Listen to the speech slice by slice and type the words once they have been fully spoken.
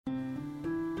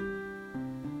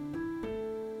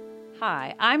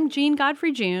Hi, I'm Jean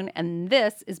Godfrey June, and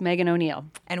this is Megan O'Neill.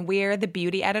 And we're the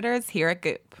beauty editors here at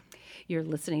Goop. You're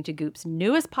listening to Goop's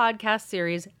newest podcast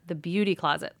series, The Beauty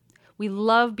Closet. We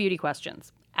love beauty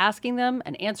questions, asking them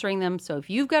and answering them, so if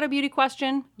you've got a beauty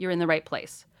question, you're in the right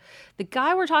place. The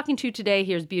guy we're talking to today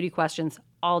hears beauty questions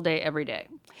all day, every day.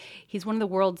 He's one of the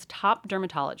world's top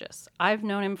dermatologists. I've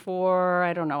known him for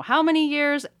I don't know how many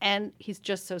years, and he's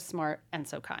just so smart and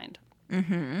so kind.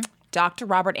 Dr.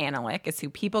 Robert Anolik is who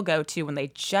people go to when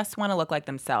they just want to look like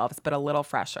themselves, but a little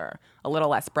fresher, a little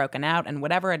less broken out, and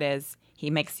whatever it is, he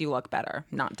makes you look better,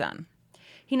 not done.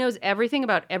 He knows everything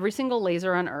about every single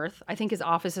laser on Earth. I think his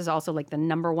office is also like the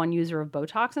 #1 user of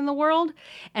Botox in the world.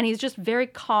 And he's just very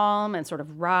calm and sort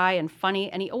of wry and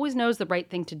funny, and he always knows the right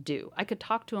thing to do. I could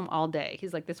talk to him all day.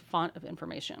 He's like this font of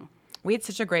information. We had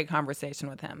such a great conversation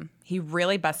with him. He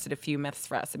really busted a few myths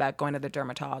for us about going to the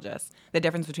dermatologist, the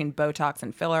difference between Botox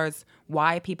and fillers,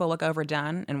 why people look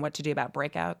overdone, and what to do about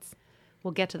breakouts.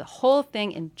 We'll get to the whole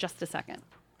thing in just a second.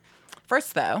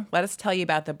 First, though, let us tell you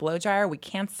about the blow dryer we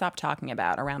can't stop talking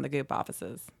about around the Goop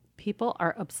offices. People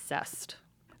are obsessed.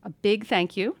 A big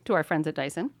thank you to our friends at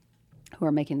Dyson who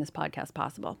are making this podcast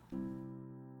possible.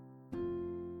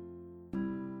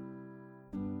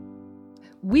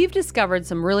 We've discovered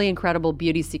some really incredible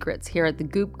beauty secrets here at the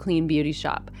Goop Clean Beauty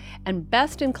Shop, and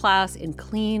best in class in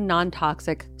clean,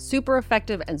 non-toxic, super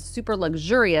effective, and super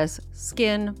luxurious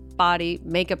skin, body,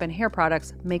 makeup, and hair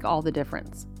products make all the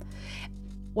difference.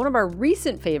 One of our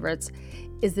recent favorites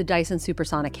is the Dyson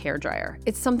Supersonic Hair Dryer.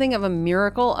 It's something of a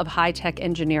miracle of high-tech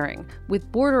engineering,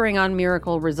 with bordering on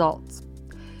miracle results.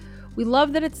 We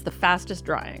love that it's the fastest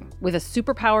drying, with a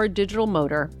super-powered digital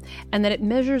motor, and that it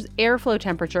measures airflow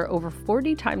temperature over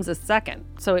 40 times a second,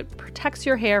 so it protects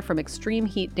your hair from extreme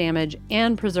heat damage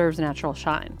and preserves natural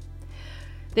shine.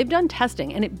 They've done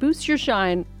testing, and it boosts your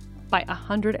shine by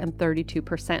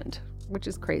 132%, which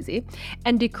is crazy,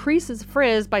 and decreases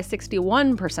frizz by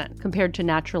 61% compared to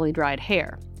naturally dried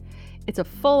hair. It's a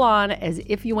full-on, as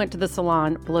if you went to the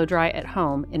salon, blow-dry at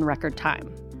home in record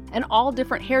time. And all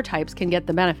different hair types can get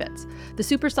the benefits. The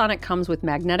Supersonic comes with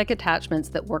magnetic attachments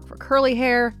that work for curly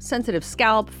hair, sensitive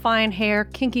scalp, fine hair,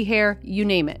 kinky hair, you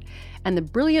name it. And the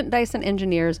brilliant Dyson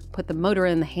engineers put the motor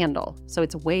in the handle, so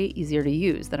it's way easier to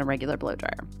use than a regular blow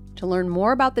dryer. To learn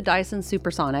more about the Dyson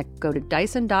Supersonic, go to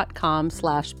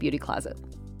dyson.com/beautycloset.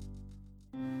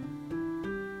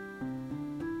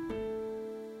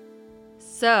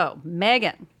 So,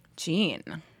 Megan. Jean.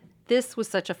 This was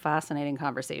such a fascinating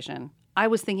conversation. I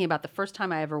was thinking about the first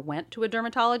time I ever went to a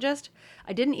dermatologist.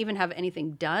 I didn't even have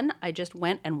anything done. I just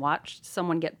went and watched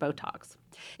someone get Botox.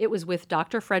 It was with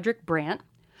Dr. Frederick Brandt,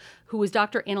 who was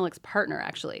Dr. Anolik's partner,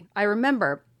 actually. I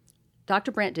remember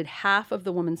Dr. Brandt did half of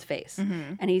the woman's face,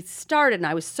 and he started, and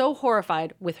I was so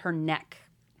horrified with her neck.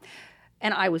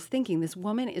 And I was thinking, this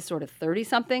woman is sort of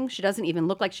 30-something. She doesn't even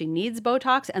look like she needs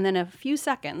Botox. And then in a few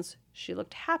seconds, she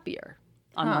looked happier.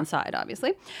 On one side,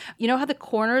 obviously. You know how the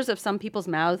corners of some people's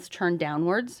mouths turn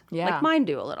downwards? Yeah. Like mine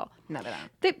do a little. No, they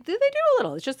don't. They do a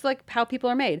little. It's just like how people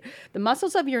are made. The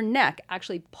muscles of your neck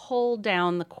actually pull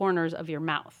down the corners of your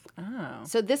mouth. Oh.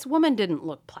 So this woman didn't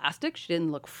look plastic. She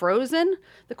didn't look frozen.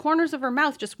 The corners of her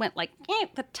mouth just went like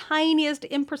the tiniest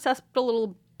imperceptible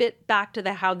little bit back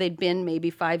to how they'd been maybe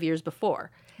 5 years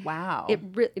before. Wow.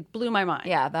 It blew my mind.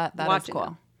 Yeah, that is cool.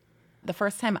 Them. The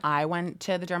first time I went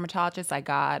to the dermatologist, I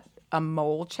got a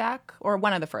mole check, or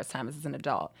one of the first times as an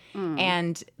adult.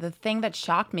 And the thing that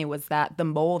shocked me was that the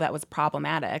mole that was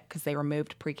problematic, because they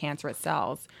removed precancerous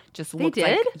cells, just looked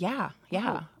like... did? Yeah.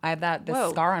 I have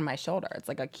this scar on my shoulder. It's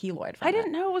like a keloid from I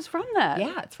didn't know it was from that.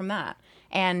 Yeah, it's from that.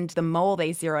 And the mole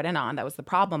they zeroed in on, that was the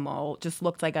problem mole, just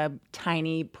looked like a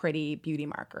tiny, pretty beauty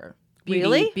marker.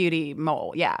 Really? Beauty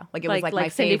mole, yeah. Like it was like my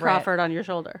Cindy favorite. Crawford on your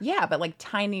shoulder. Yeah, but like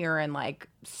tinier and like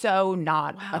so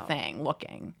not a thing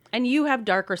looking. And you have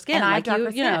darker skin. And I like have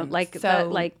darker you know, skin. like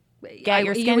So get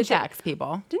your skin checks,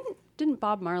 people. Didn't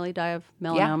Bob Marley die of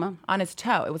melanoma? Yeah, on his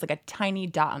toe. It was like a tiny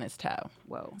dot on his toe.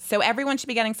 Whoa. So everyone should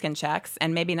be getting skin checks,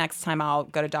 and maybe next time I'll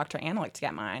go to Dr. Anolik to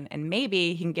get mine, and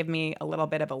maybe he can give me a little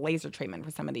bit of a laser treatment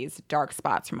for some of these dark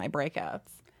spots from my breakouts.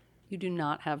 You do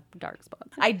not have dark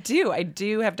spots. I do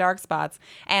have dark spots.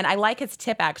 And I like his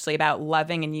tip, actually, about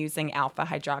loving and using alpha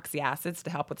hydroxy acids to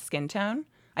help with skin tone.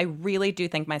 I really do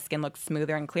think my skin looks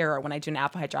smoother and clearer when I do an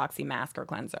alpha hydroxy mask or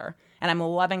cleanser. And I'm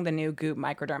loving the new Goop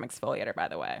Microderm Exfoliator, by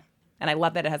the way. And I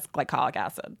love that it has glycolic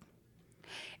acid.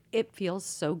 It feels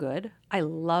so good. I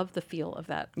love the feel of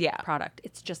that product.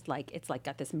 It's just like,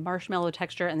 got this marshmallow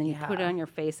texture, and then you put it on your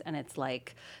face, and it's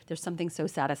like, there's something so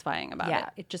satisfying about it.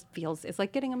 It just feels, it's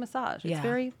like getting a massage.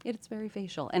 It's very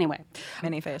facial. Anyway.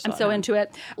 Mini facial. I'm so into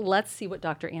it. Let's see what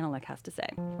Dr. Anolik has to say.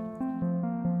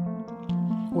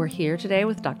 We're here today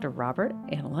with Dr. Robert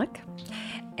Anolik,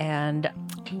 and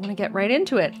we want to get right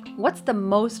into it. What's the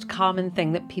most common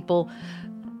thing that people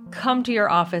come to your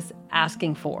office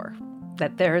asking for?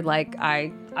 That they're like,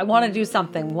 I want to do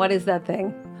something. What is that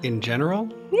thing? In general?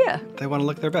 Yeah. They want to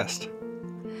look their best.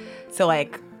 So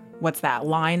like, what's that?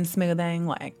 Line smoothing?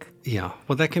 Yeah.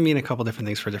 Well, that can mean a couple different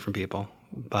things for different people.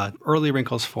 But early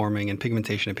wrinkles forming and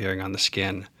pigmentation appearing on the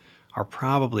skin are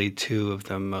probably two of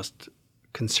the most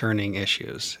concerning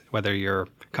issues, whether you're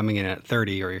coming in at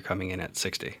 30 or you're coming in at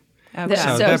 60. Okay.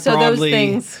 So that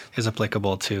broadly is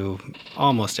applicable to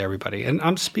almost everybody. And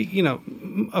I'm speaking,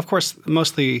 of course,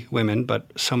 mostly women,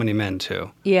 but so many men too.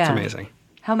 Yeah. It's amazing.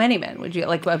 How many men would you,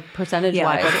 like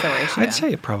percentage-wise? What's the ratio? I'd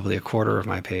say probably a quarter of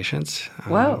my patients.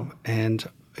 Whoa. And,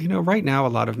 right now a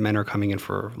lot of men are coming in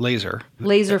for laser.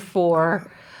 Laser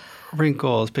for?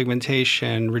 Wrinkles,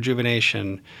 pigmentation,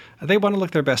 rejuvenation. They want to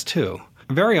look their best too.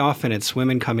 Very often it's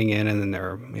women coming in and then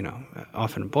they're,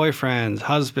 often boyfriends,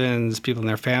 husbands, people in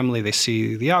their family. They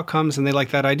see the outcomes and they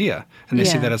like that idea. And they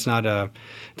see that it's not it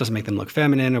doesn't make them look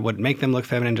feminine or wouldn't make them look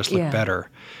feminine, just look better.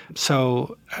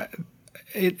 So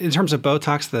in terms of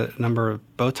Botox, the number of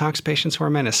Botox patients who are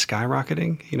men is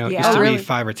skyrocketing. It used to be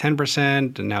 5 or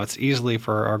 10%, and now it's easily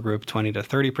for our group 20 to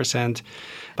 30%.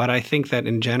 But I think that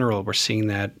in general, we're seeing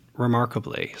that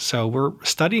remarkably. So we're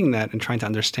studying that and trying to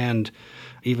understand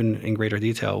even in greater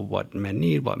detail what men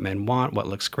need, what men want, what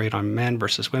looks great on men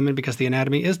versus women, because the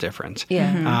anatomy is different.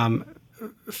 Yeah.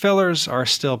 Mm-hmm. Fillers are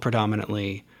still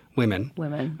predominantly women.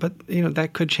 But, that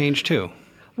could change too.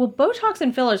 Well, Botox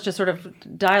and fillers, to sort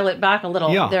of dial it back a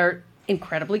little, they're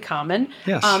incredibly common.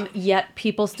 Yes. Yet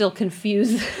people still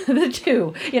confuse the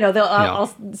two.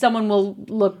 Someone will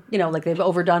look, like they've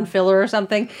overdone filler or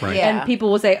something, Right. and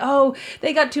people will say, "Oh,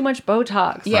 they got too much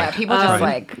Botox." Yeah, Right. people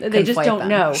just they just don't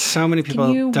know. So many people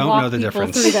Can you don't walk know the people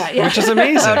difference, through that? Yeah. which is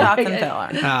amazing. Botox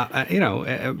and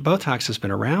filler. Botox has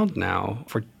been around now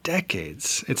for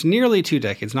decades. It's nearly 2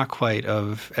 decades, not quite,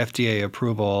 of FDA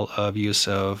approval of use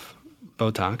of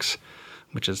Botox,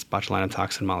 which is botulinum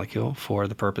toxin molecule, for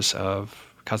the purpose of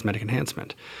cosmetic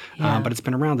enhancement. But it's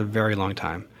been around a very long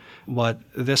time. What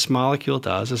this molecule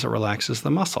does is it relaxes the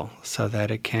muscle so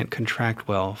that it can't contract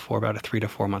well for about a 3 to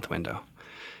 4 month window.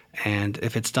 And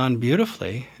if it's done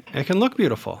beautifully, it can look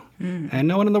beautiful. And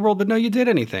no one in the world would know you did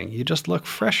anything. You just look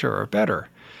fresher or better.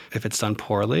 If it's done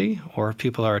poorly, or if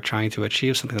people are trying to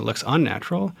achieve something that looks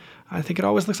unnatural, I think it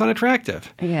always looks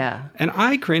unattractive. Yeah. And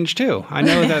I cringe too. I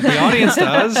know that the audience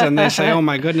does, and they say, oh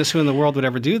my goodness, who in the world would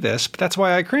ever do this? But that's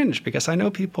why I cringe, because I know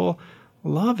people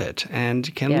love it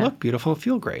and can look beautiful and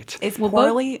feel great. Is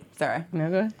poorly, sorry. No,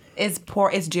 go ahead.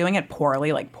 Is doing it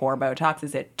poorly, like poor Botox,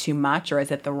 is it too much, or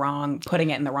is it putting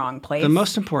it in the wrong place? The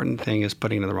most important thing is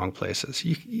putting it in the wrong places.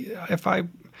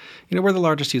 We're the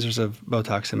largest users of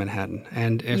Botox in Manhattan.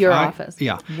 And if Your office?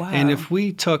 Yeah. Wow. And if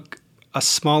we took a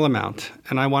small amount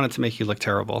and I wanted to make you look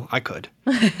terrible, I could.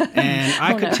 And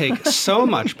I could take so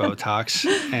much Botox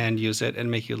and use it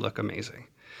and make you look amazing.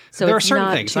 So there are it's certain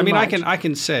not things. too I mean, much. I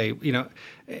can say,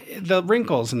 the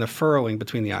wrinkles and the furrowing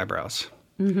between the eyebrows.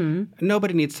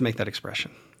 Nobody needs to make that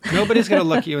expression. Nobody's going to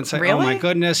look at you and say, Really? oh my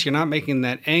goodness, you're not making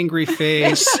that angry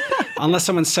face, unless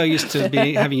someone's so used to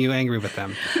having you angry with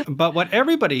them. But what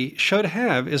everybody should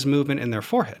have is movement in their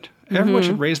forehead. Everyone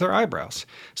should raise their eyebrows.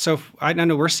 So I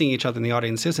know we're seeing each other and the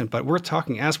audience isn't, but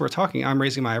as we're talking, I'm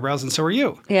raising my eyebrows and so are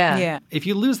you. Yeah. If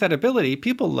you lose that ability,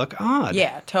 people look odd.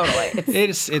 Yeah, totally.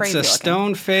 It's a crazy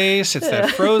stone face. It's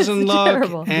that frozen look.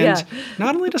 Terrible. And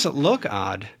not only does it look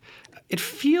odd, it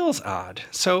feels odd.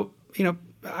 So,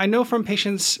 I know from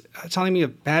patients telling me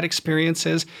of bad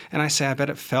experiences, and I say, I bet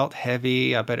it felt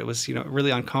heavy. I bet it was,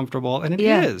 really uncomfortable. And it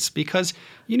is, because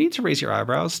you need to raise your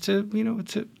eyebrows to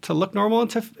look normal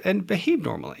and behave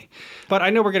normally. But I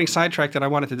know we're getting sidetracked, and I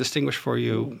wanted to distinguish for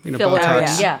you, Filler,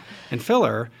 Botox and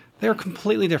filler. They're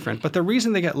completely different. But the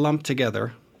reason they get lumped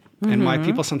together and why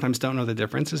people sometimes don't know the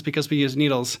difference is because we use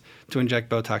needles to inject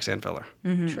Botox and filler.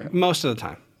 True. Most of the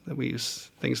time. We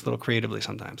use things a little creatively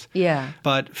sometimes. Yeah.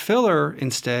 But filler,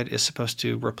 instead, is supposed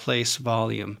to replace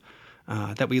volume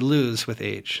that we lose with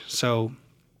age. So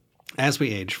as we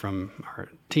age from our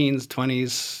teens,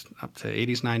 20s, up to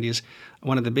 80s, 90s,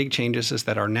 one of the big changes is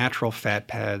that our natural fat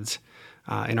pads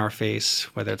in our face,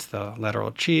 whether it's the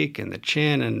lateral cheek and the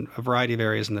chin and a variety of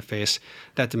areas in the face,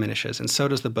 that diminishes. And so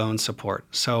does the bone support.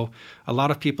 So a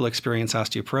lot of people experience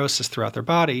osteoporosis throughout their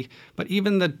body, but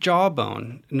even the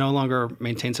jawbone no longer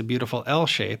maintains a beautiful L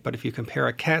shape. But if you compare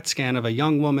a CAT scan of a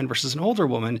young woman versus an older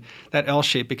woman, that L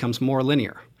shape becomes more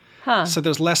linear. So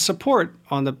there's less support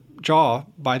on the jaw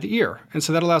by the ear. And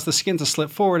so that allows the skin to slip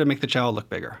forward and make the jowl look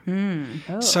bigger.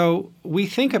 So we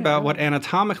think about what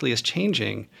anatomically is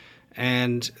changing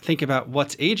and think about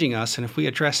what's aging us. And if we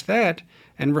address that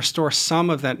and restore some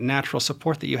of that natural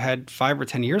support that you had 5 or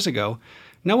 10 years ago,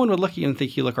 no one would look at you and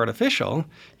think you look artificial.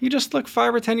 You just look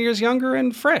 5 or 10 years younger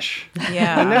and fresh.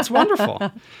 Yeah. And that's wonderful.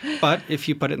 But if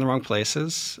you put it in the wrong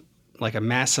places, like a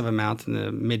massive amount in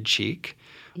the mid-cheek,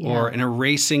 or an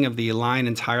erasing of the line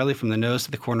entirely from the nose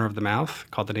to the corner of the mouth,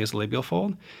 called the nasolabial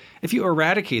fold, if you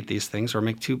eradicate these things or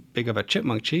make too big of a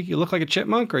chipmunk cheek, you look like a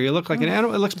chipmunk or you look like an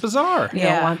animal. It looks bizarre. You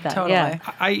don't want that. Totally.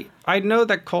 Yeah. I know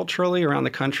that culturally around the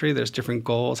country, there's different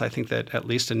goals. I think that at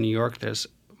least in New York, there's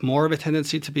more of a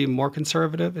tendency to be more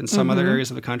conservative. In some other areas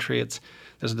of the country,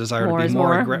 there's a desire to be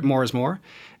more is more.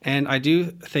 And I do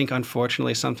think,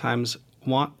 unfortunately, sometimes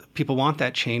people want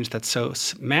that change that's so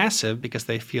massive because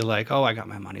they feel like, oh, I got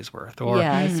my money's worth. Or,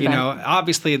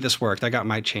 obviously this worked. I got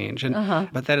my change.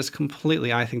 But that is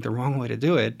completely, I think, the wrong way to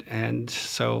do it. And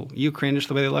so you cringe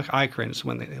the way they look. I cringe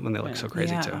when they look so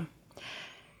crazy too.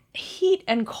 Heat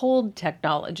and cold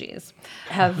technologies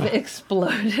have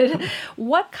exploded.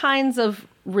 What kinds of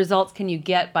results can you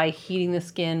get by heating the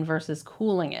skin versus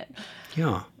cooling it?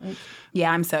 Yeah,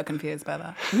 I'm so confused by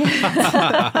that.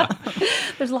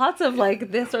 There's lots of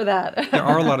like this or that. There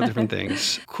are a lot of different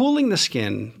things. Cooling the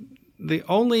skin, the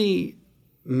only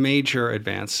major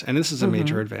advance, and this is a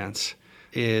major advance,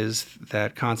 is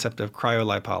that concept of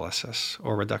cryolipolysis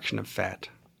or reduction of fat.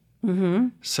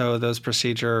 So those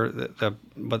procedure,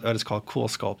 what is called cool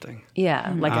sculpting.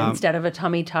 Yeah, like instead of a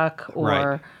tummy tuck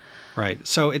or... Right.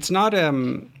 So it's not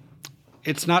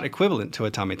equivalent to a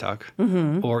tummy tuck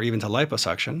or even to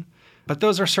liposuction, but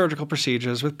those are surgical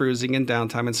procedures with bruising and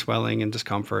downtime and swelling and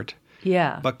discomfort.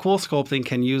 Yeah. But cool sculpting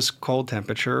can use cold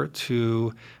temperature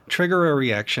to trigger a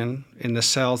reaction in the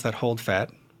cells that hold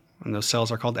fat, and those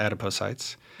cells are called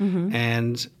adipocytes.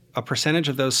 And a percentage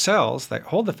of those cells that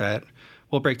hold the fat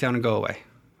will break down and go away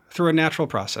through a natural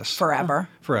process. Forever.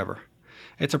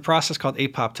 It's a process called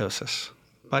apoptosis.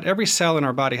 But every cell in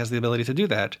our body has the ability to do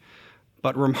that.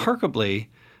 But remarkably,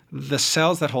 the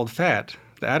cells that hold fat,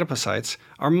 the adipocytes,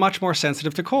 are much more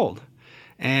sensitive to cold.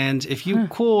 And if you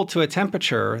cool to a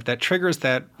temperature that triggers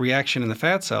that reaction in the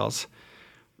fat cells,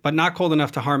 but not cold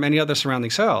enough to harm any other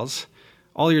surrounding cells,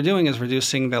 all you're doing is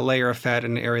reducing the layer of fat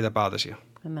in an area that bothers you.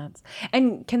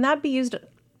 And can that be used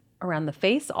around the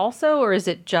face also, or is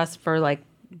it just for like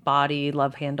body,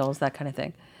 love handles, that kind of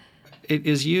thing? It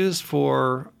is used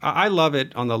for, I love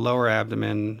it on the lower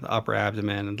abdomen, the upper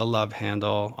abdomen, the love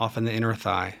handle, often the inner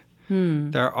thigh.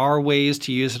 There are ways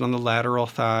to use it on the lateral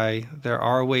thigh. There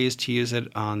are ways to use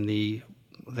it on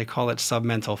they call it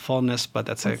submental fullness, but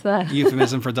that's a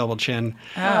euphemism for double chin.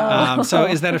 So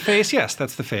is that a face? Yes,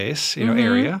 that's the face,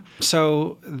 area.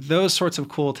 So those sorts of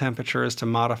cool temperatures to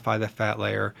modify the fat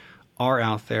layer are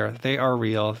out there. They are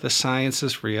real. The science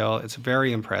is real. It's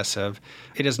very impressive.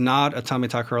 It is not a tummy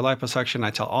tuck or a liposuction.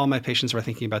 I tell all my patients who are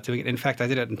thinking about doing it. In fact, I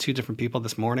did it in 2 different people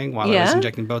this morning while I was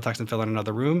injecting Botox and filler in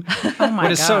another room.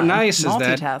 What is so nice is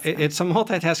that it's a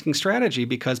multitasking strategy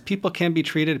because people can be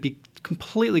treated, be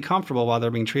completely comfortable while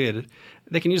they're being treated.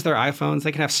 They can use their iPhones.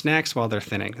 They can have snacks while they're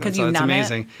thinning. Because you numb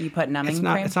amazing. You put numbing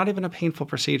cream? It's not even a painful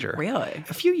procedure. Really?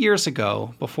 A few years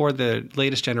ago, before the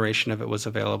latest generation of it was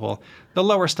available, the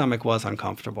lower stomach was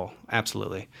uncomfortable.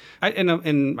 Absolutely.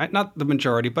 Not the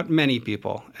majority, but many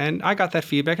people. And I got that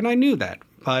feedback, and I knew that.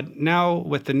 But now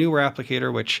with the newer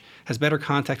applicator, which has better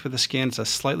contact with the skin, it's a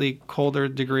slightly colder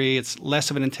degree, it's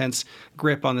less of an intense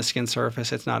grip on the skin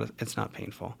surface, it's not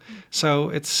painful.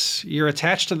 So you're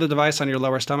attached to the device on your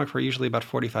lower stomach for usually about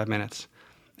 45 minutes.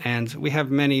 And we have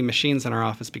many machines in our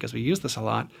office because we use this a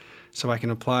lot, so I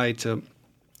can apply to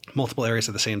multiple areas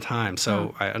at the same time.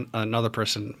 So another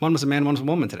person, one was a man, one was a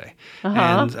woman today.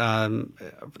 And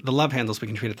the love handles we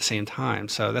can treat at the same time.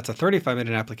 So that's a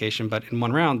 35-minute application, but in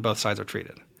one round, both sides are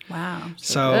treated. Wow.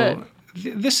 So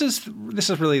this is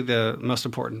really the most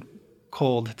important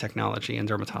cold technology in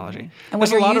dermatology. And when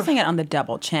you're using it on the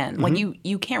double chin, like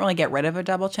you can't really get rid of a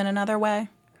double chin another way?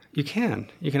 You can.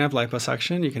 You can have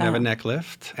liposuction. You can have a neck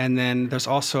lift. And then there's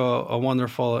also a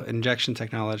wonderful injection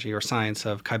technology or science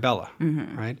of Kybella,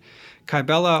 right?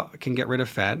 Kybella can get rid of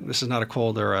fat. This is not a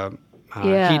cold or a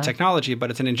heat technology, but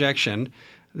it's an injection.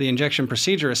 The injection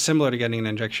procedure is similar to getting an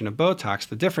injection of Botox.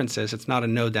 The difference is it's not a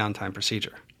no downtime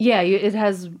procedure. Yeah, it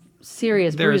has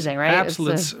serious bruising, right?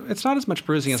 It's not as much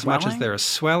bruising as much as there is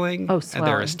swelling. Oh, swelling.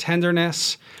 And there is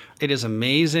tenderness. It is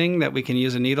amazing that we can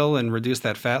use a needle and reduce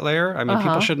that fat layer. I mean,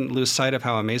 people shouldn't lose sight of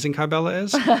how amazing Kybella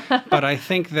is. But I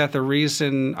think that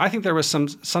I think there was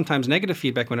sometimes negative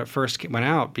feedback when it first went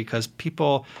out because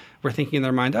people were thinking in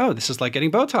their mind, oh, this is like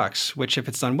getting Botox, which if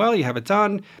it's done well, you have it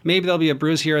done. Maybe there'll be a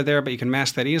bruise here or there, but you can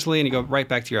mask that easily and you go right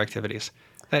back to your activities.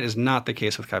 That is not the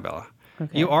case with Kybella.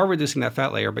 Okay. You are reducing that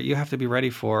fat layer, but you have to be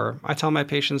ready I tell my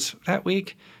patients that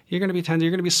week, you're going to be tender,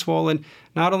 you're going to be swollen.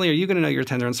 Not only are you going to know you're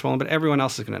tender and swollen, but everyone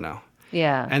else is going to know.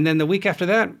 Yeah. And then the week after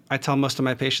that, I tell most of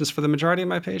my patients, for the majority of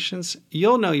my patients,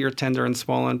 you'll know you're tender and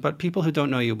swollen, but people who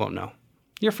don't know you won't know.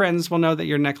 Your friends will know that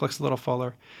your neck looks a little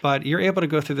fuller, but you're able to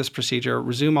go through this procedure,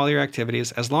 resume all your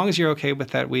activities. As long as you're okay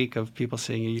with that week of people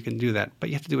seeing you, you can do that, but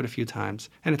you have to do it a few times,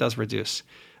 and it does reduce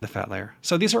the fat layer.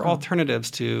 So these are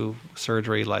alternatives to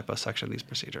surgery, liposuction, these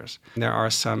procedures. There are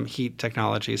some heat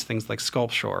technologies, things like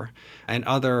sculpture, and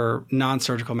other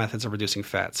non-surgical methods of reducing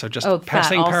fat. So just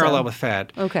passing parallel with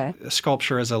fat. Okay.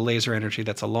 Sculpture is a laser energy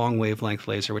that's a long wavelength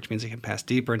laser, which means it can pass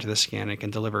deeper into the skin and can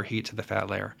deliver heat to the fat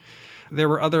layer.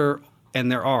 There are other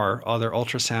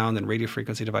ultrasound and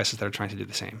radiofrequency devices that are trying to do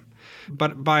the same.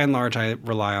 But by and large, I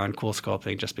rely on cool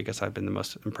sculpting just because I've been the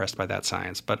most impressed by that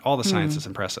science. But all the science is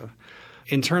impressive.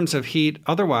 In terms of heat,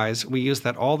 otherwise, we use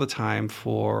that all the time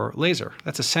for laser.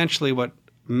 That's essentially what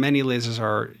many lasers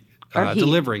are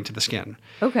delivering to the skin.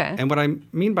 Okay. And what I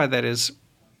mean by that is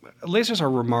lasers are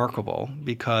remarkable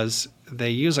because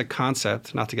they use a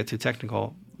concept, not to get too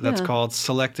technical, that's called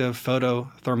selective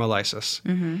photothermolysis.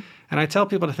 Mm-hmm. And I tell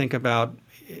people to think about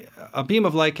a beam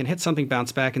of light can hit something,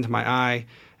 bounce back into my eye,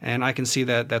 and I can see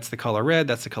that that's the color red,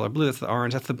 that's the color blue, that's the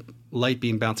orange, that's the light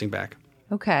beam bouncing back.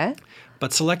 Okay.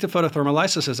 But selective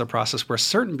photothermolysis is a process where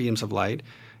certain beams of light,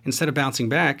 instead of bouncing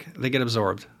back, they get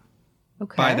absorbed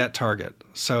by that target.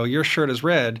 So your shirt is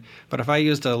red, but if I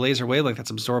used a laser wavelength that's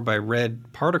absorbed by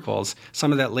red particles,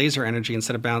 some of that laser energy,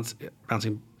 instead of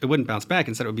bouncing, it wouldn't bounce back.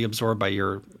 Instead, it would be absorbed by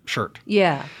your shirt.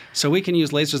 Yeah. So we can use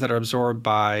lasers that are absorbed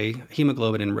by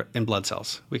hemoglobin in blood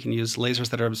cells. We can use lasers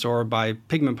that are absorbed by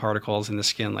pigment particles in the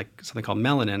skin, like something called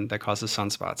melanin that causes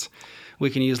sunspots.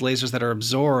 We can use lasers that are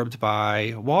absorbed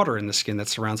by water in the skin that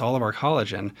surrounds all of our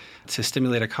collagen to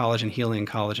stimulate a collagen healing,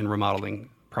 collagen remodeling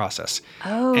process.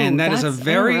 Oh, and that is a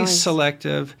very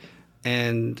selective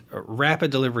and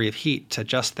rapid delivery of heat to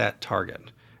just that target.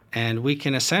 And we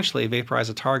can essentially vaporize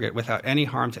a target without any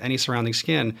harm to any surrounding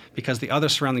skin because the other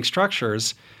surrounding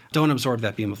structures don't absorb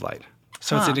that beam of light.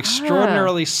 So it's an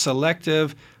extraordinarily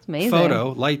selective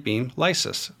photo light beam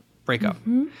lysis breakup.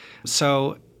 Mm-hmm.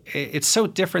 So it's so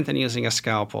different than using a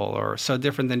scalpel or so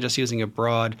different than just using a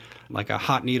broad, like a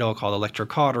hot needle called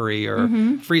electrocautery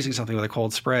or freezing something with a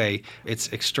cold spray.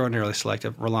 It's extraordinarily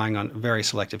selective, relying on very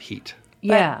selective heat.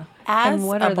 Yeah. As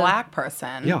a black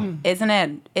person, isn't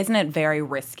it very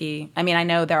risky? I mean, I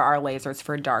know there are lasers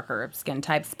for darker skin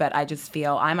types, but I just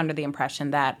feel I'm under the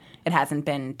impression that it hasn't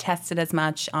been tested as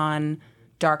much on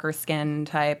darker skin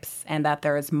types and that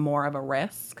there is more of a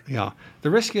risk. Yeah.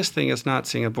 The riskiest thing is not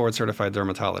seeing a board-certified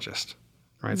dermatologist,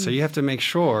 right? So you have to make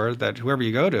sure that whoever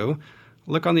you go to,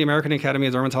 look on the American Academy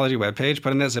of Dermatology webpage,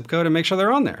 put in that zip code, and make sure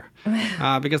they're on there.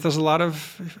 Because there's a lot of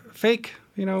fake,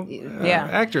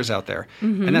 actors out there.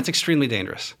 Mm-hmm. And that's extremely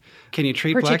dangerous. Can you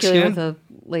treat black skin? Particularly with a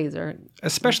laser.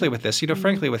 Especially with this.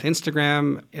 Frankly, with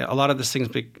Instagram, a lot of this things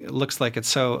looks like it's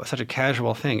such a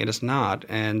casual thing. It is not.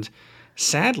 And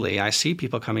sadly, I see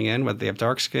people coming in, whether they have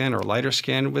dark skin or lighter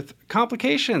skin, with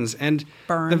complications and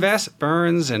burns. The vast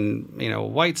burns and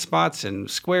white spots and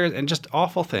squares and just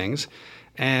awful things.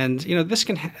 And this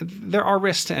there are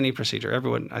risks to any procedure.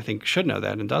 Everyone, I think, should know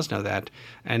that and does know that,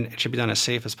 and it should be done as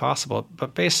safe as possible.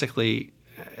 But basically,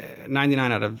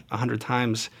 99 out of 100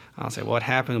 times, I'll say, what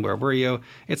happened? Where were you?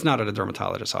 It's not at a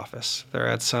dermatologist's office. They're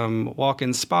at some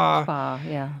walk-in spa.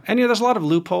 And there's a lot of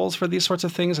loopholes for these sorts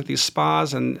of things at these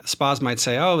spas. And spas might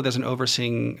say, oh, there's an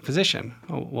overseeing physician.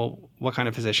 Oh, well, what kind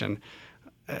of physician?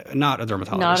 Not a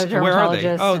dermatologist. Where are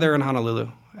they? Oh, they're in Honolulu.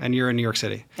 And you're in New York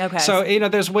City. Okay. So,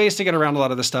 there's ways to get around a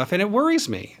lot of this stuff. And it worries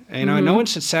me. No one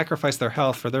should sacrifice their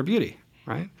health for their beauty,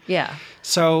 right? Yeah.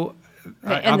 So...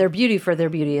 And their beauty for their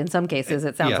beauty. In some cases,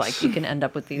 it sounds like you can end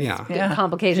up with these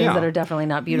complications that are definitely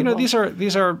not beautiful.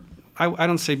 These are I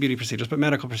don't say beauty procedures, but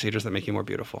medical procedures that make you more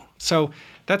beautiful. So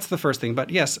that's the first thing. But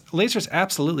yes, lasers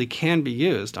absolutely can be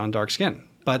used on dark skin.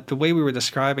 But the way we were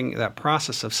describing that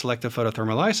process of selective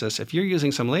photothermolysis, if you're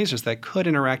using some lasers that could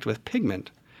interact with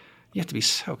pigment, you have to be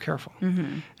so careful.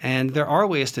 Mm-hmm. And there are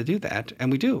ways to do that,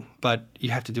 and we do, but you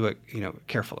have to do it,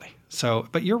 carefully. So,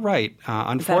 but you're right.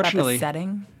 Unfortunately, is that about the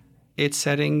setting? Its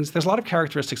settings. There's a lot of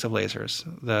characteristics of lasers.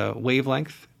 The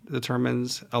wavelength,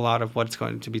 determines a lot of what it's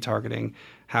going to be targeting,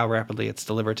 how rapidly it's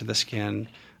delivered to the skin.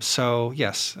 So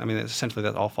yes, I mean, essentially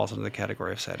that all falls into the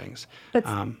category of settings. But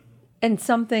and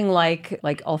something like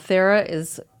Ulthera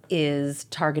is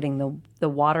targeting the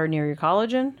water near your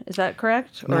collagen. Is that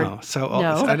correct? No. So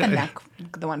Is that the neck,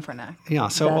 the one for neck? Yeah.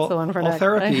 So That's the one for neck,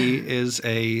 Ultherapy is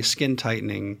a skin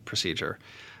tightening procedure.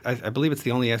 I believe it's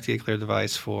the only FDA-cleared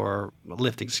device for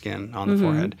lifting skin on the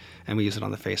forehead, and we use it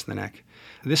on the face and the neck.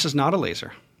 This is not a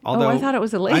laser. Although, I thought it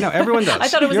was a laser. I know, everyone does. I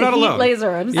thought it was You're a not heat alone. laser.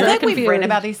 I'm I so feel like we've confused. written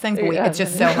about these things, but it's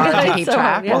just so hard to keep so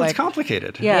track. hard, yeah. Well, We're it's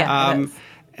complicated. Yeah,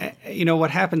 it is. What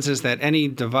happens is that any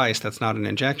device that's not an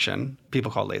injection,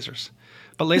 people call lasers.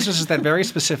 But lasers is that very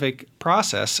specific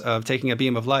process of taking a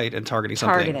beam of light and targeting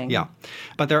something. Targeting. Yeah.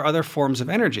 But there are other forms of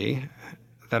energy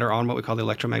that are on what we call the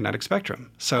electromagnetic spectrum.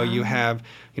 So you have,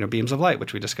 beams of light,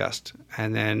 which we discussed.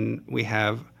 And then we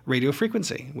have radio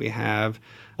frequency. We have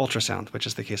ultrasound, which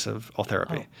is the case of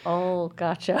Ultherapy. Oh,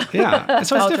 gotcha. Yeah, and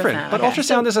so it's different. Ultrasound, But okay.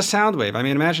 ultrasound is a sound wave. I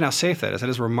mean, imagine how safe that is. It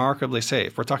is remarkably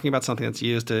safe. We're talking about something that's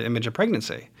used to image a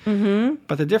pregnancy. Mm-hmm.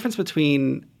 But the difference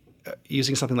between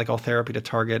using something like Ultherapy to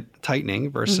target tightening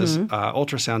versus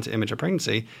ultrasound to image a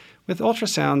pregnancy, with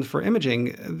ultrasound for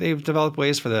imaging, they've developed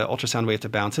ways for the ultrasound wave to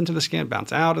bounce into the skin,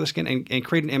 bounce out of the skin, and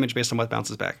create an image based on what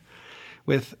bounces back.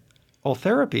 With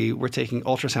Ultherapy, we're taking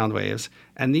ultrasound waves,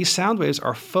 and these sound waves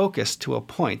are focused to a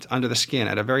point under the skin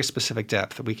at a very specific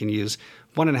depth. We can use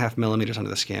 1.5 millimeters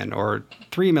under the skin, or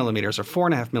 3 millimeters, or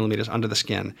 4.5 millimeters under the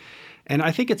skin. And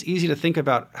I think it's easy to think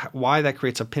about why that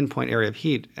creates a pinpoint area of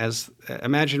heat. As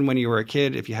imagine when you were a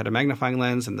kid, if you had a magnifying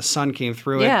lens and the sun came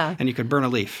through it, and you could burn a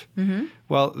leaf. Mm-hmm.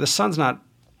 Well, the sun's not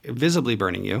visibly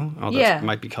burning you, although it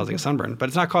might be causing a sunburn, but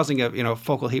it's not causing a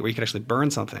focal heat where you can actually burn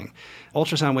something.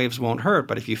 Ultrasound waves won't hurt,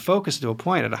 but if you focus to a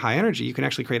point at a high energy, you can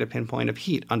actually create a pinpoint of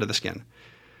heat under the skin.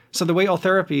 So the way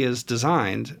Ultherapy is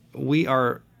designed, we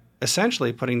are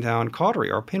essentially putting down cautery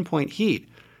or pinpoint heat,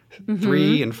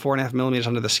 3 and 4.5 millimeters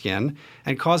under the skin,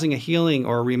 and causing a healing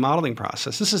or a remodeling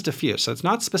process. This is diffuse, so it's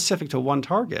not specific to one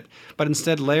target, but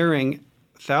instead layering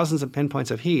thousands of pinpoints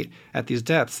of heat at these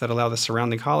depths that allow the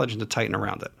surrounding collagen to tighten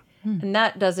around it. And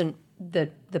that doesn't,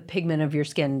 the pigment of your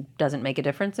skin doesn't make a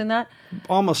difference in that?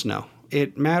 Almost no.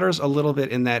 It matters a little bit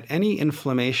in that any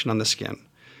inflammation on the skin,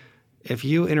 if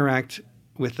you interact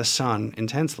with the sun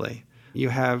intensely, you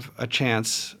have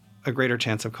a greater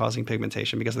chance of causing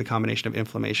pigmentation because of the combination of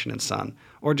inflammation and sun,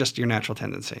 or just your natural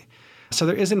tendency. So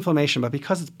there is inflammation, but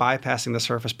because it's bypassing the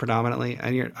surface predominantly,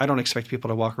 and I don't expect people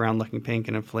to walk around looking pink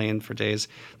and inflamed for days,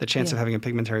 the chance of having a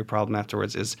pigmentary problem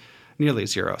afterwards is nearly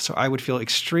zero. So I would feel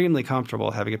extremely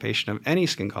comfortable having a patient of any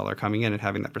skin color coming in and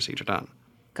having that procedure done.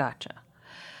 Gotcha.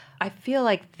 I feel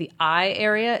like the eye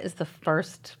area is the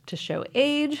first to show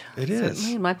age. It is.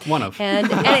 Certainly in my- One of. And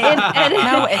No,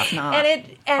 it's not.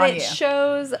 And On it you.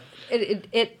 shows.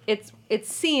 It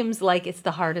seems like it's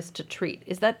the hardest to treat.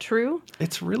 Is that true?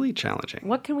 It's really challenging.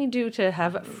 What can we do to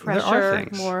have fresher, are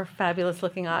things. more fabulous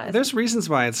looking eyes? There's reasons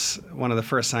why it's one of the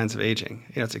first signs of aging.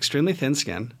 It's extremely thin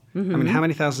skin. I mean, how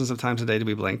many thousands of times a day do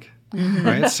we blink?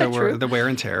 Right? So we're the wear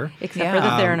and tear. Except for the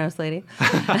Theranos lady.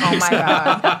 Oh my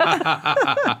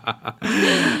God.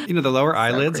 The lower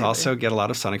eyelids also get a lot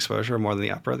of sun exposure more than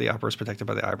the upper. The upper is protected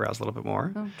by the eyebrows a little bit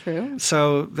more. Oh, true.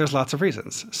 So there's lots of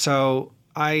reasons. So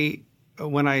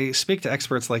when I speak to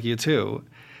experts like you too,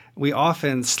 we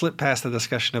often slip past the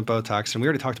discussion of Botox, and we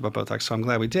already talked about Botox, so I'm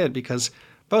glad we did, because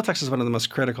Botox is one of the most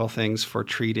critical things for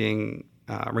treating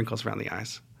wrinkles around the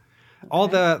eyes.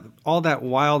 Okay. All that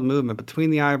wild movement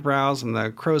between the eyebrows and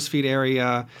the crow's feet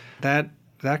area, that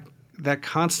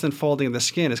constant folding of the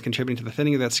skin is contributing to the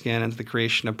thinning of that skin and to the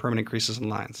creation of permanent creases and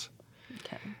lines.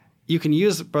 Okay. You can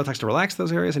use Botox to relax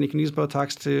those areas, and you can use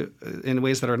Botox in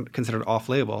ways that are considered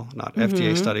off-label, not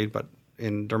FDA studied, but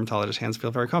in dermatologists' hands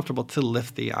feel very comfortable, to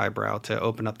lift the eyebrow, to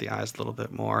open up the eyes a little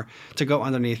bit more, to go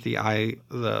underneath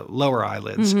the lower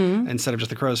eyelids instead of just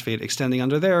the crow's feet. Extending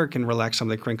under there can relax some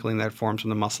of the crinkling that forms from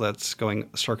the muscle that's going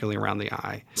circling around the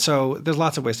eye. So there's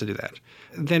lots of ways to do that.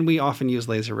 Then we often use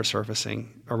laser resurfacing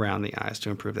around the eyes to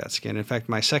improve that skin. In fact,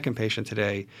 my second patient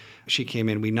today, she came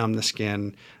in, we numbed the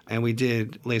skin, and we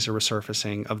did laser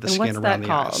resurfacing of the And skin what's around that the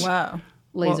called? eyes. Wow.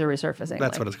 Laser resurfacing.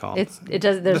 That's what it's called. There's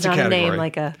That's a not a name category.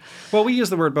 like a. Well, we use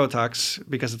the word Botox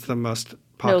because it's the most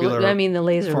popular. No, I mean the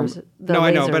laser. form. The No,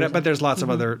 I know, laser but there's lots of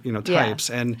other types,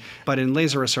 Yeah. but in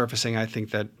laser resurfacing, I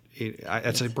think that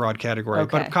it's a broad category.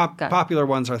 Okay, But got it. popular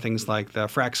ones are things like the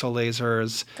Fraxel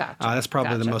lasers. Gotcha, That's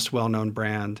probably the gotcha. most well-known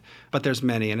brand. But there's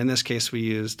many, and in this case, we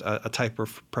used a type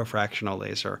of profractional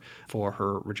laser for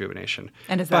her rejuvenation.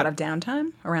 And is there a lot of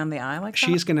downtime around the eye like that?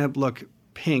 She's going to look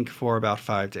pink for about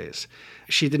 5 days.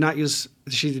 She did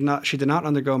not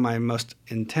undergo my most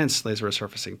intense laser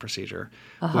resurfacing procedure,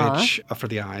 which for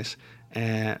the eyes.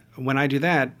 And when I do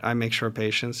that, I make sure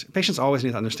patients always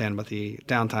need to understand what the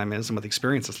downtime is and what the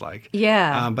experience is like.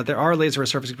 Yeah. But there are laser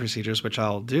resurfacing procedures, which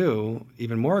I'll do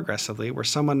even more aggressively, where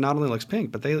someone not only looks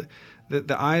pink, but the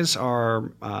eyes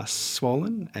are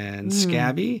swollen and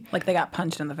scabby. Like they got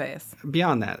punched in the face.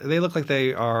 Beyond that, they look like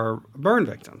they are burn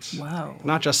victims. Wow.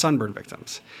 Not just sunburn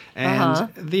victims. And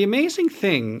the amazing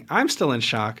thing, I'm still in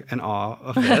shock and awe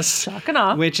of this. Shock and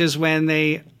awe. Which is when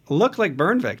they look like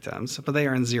burn victims, but they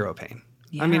are in zero pain.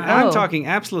 I mean, I'm talking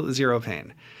absolutely zero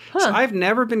pain. So I've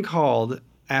never been called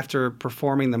after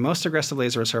performing the most aggressive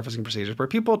laser resurfacing procedures where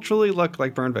people truly look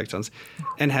like burn victims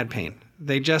and had pain.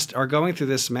 They just are going through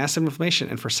this massive inflammation,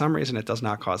 and for some reason it does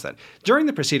not cause that. During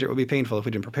the procedure, it would be painful if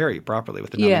we didn't prepare you properly with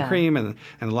the numbing cream and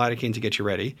the lidocaine to get you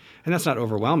ready. And that's not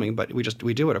overwhelming, but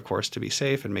we do it, of course, to be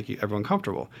safe and make everyone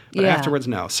comfortable. But afterwards,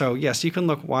 no. So yes, you can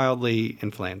look wildly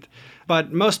inflamed.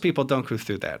 But most people don't go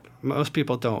through that. Most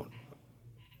people don't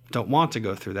want to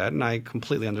go through that, and I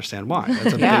completely understand why.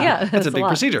 That's a big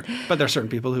procedure. But there are certain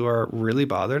people who are really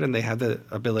bothered, and they have the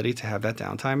ability to have that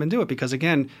downtime and do it. Because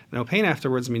again, no pain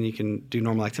afterwards mean you can do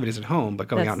normal activities at home, but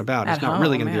going out and about is not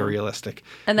really going to be realistic.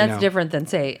 And that's different than,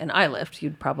 say, an eye lift.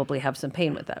 You'd probably have some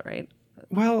pain with that, right?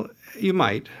 Well, you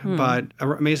might, but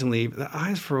amazingly, the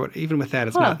eyes even with that,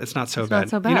 it's not so bad. Not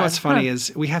so bad. You know what's funny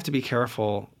is we have to be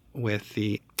careful with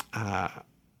the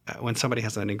when somebody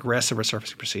has an aggressive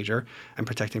resurfacing procedure and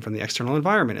protecting from the external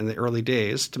environment in the early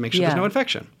days to make sure there's no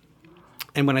infection.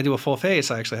 And when I do a full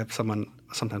face, I actually have someone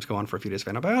sometimes go on for a few days of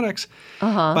antibiotics.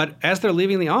 But as they're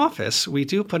leaving the office, we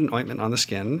do put an ointment on the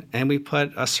skin, and we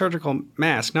put a surgical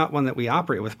mask, not one that we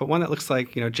operate with, but one that looks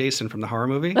like, Jason from the horror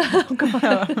movie.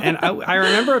 And I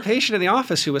remember a patient in the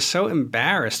office who was so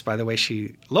embarrassed by the way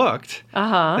she looked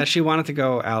that she wanted to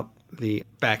go out the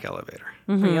back elevator.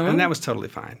 And that was totally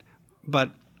fine. But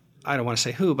I don't want to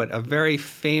say who, but a very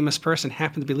famous person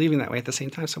happened to be leaving that way at the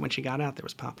same time. So when she got out, there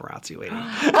was paparazzi waiting.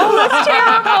 Oh, that's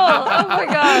terrible! Oh my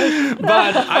gosh!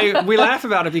 But we laugh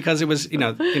about it because it was, Yeah, I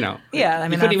mean,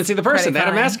 you couldn't even see the person; they had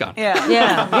a mask on.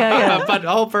 Yeah. But the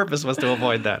whole purpose was to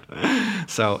avoid that.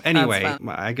 So anyway,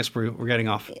 I guess we're getting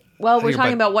off. Well, we're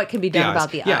talking about what can be done about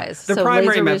the eyes. The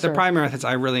primary methods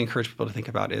I really encourage people to think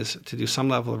about is to do some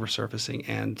level of resurfacing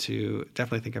and to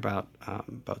definitely think about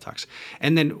Botox.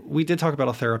 And then we did talk about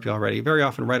a therapy already. Very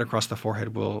often, right across the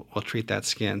forehead, we'll treat that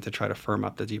skin to try to firm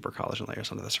up the deeper collagen layers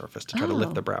under the surface to try to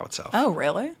lift the brow itself. Oh,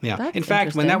 really? Yeah. That's in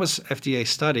fact, when that was FDA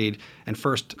studied and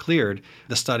first cleared,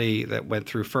 the study that went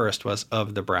through first was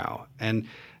of the brow. And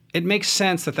it makes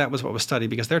sense that was what was studied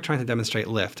because they're trying to demonstrate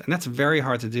lift, and that's very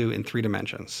hard to do in 3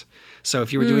 dimensions. So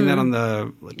if you were doing that on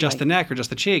the neck or just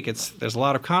the cheek, there's a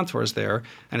lot of contours there,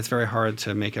 and it's very hard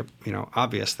to make it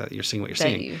obvious that you're seeing what you're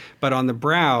seeing. But on the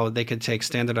brow, they could take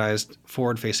standardized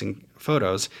forward-facing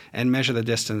photos and measure the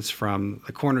distance from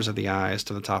the corners of the eyes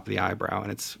to the top of the eyebrow, and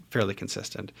it's fairly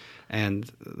consistent. And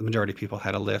the majority of people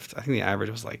had a lift. I think the average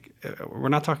was we're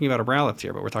not talking about a brow lift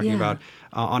here, but we're talking about,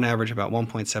 on average, about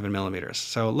 1.7 millimeters.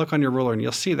 So look on your ruler and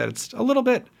you'll see that it's a little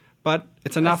bit, but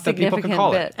it's enough that people can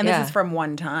call it. And this is from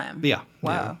one time. Yeah.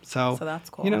 Wow. Yeah. So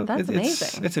that's cool. That's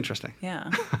amazing. It's interesting.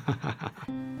 Yeah.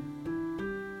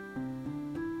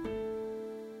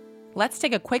 Let's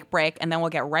take a quick break, and then we'll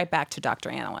get right back to Dr.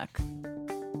 Anolik.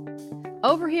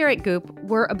 Over here at Goop,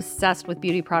 we're obsessed with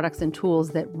beauty products and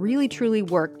tools that really truly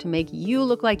work to make you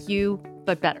look like you,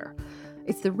 but better.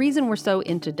 It's the reason we're so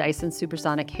into Dyson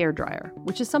Supersonic Hair Dryer,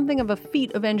 which is something of a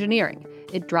feat of engineering.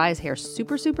 It dries hair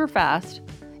super, super fast.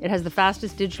 It has the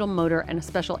fastest digital motor and a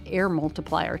special air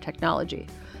multiplier technology.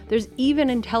 There's even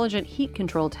intelligent heat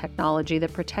control technology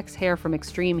that protects hair from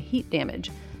extreme heat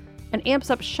damage and amps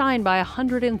up shine by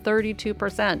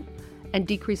 132%. And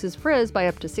decreases frizz by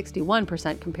up to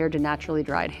 61% compared to naturally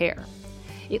dried hair.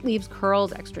 It leaves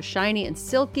curls extra shiny and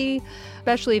silky,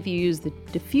 especially if you use the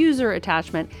diffuser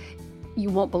attachment. You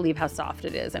won't believe how soft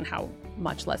it is and how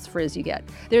much less frizz you get.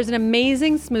 There's an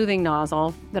amazing smoothing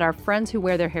nozzle that our friends who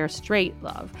wear their hair straight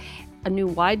love, a new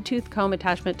wide tooth comb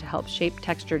attachment to help shape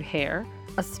textured hair,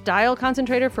 a style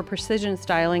concentrator for precision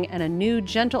styling, and a new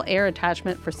gentle air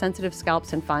attachment for sensitive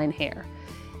scalps and fine hair.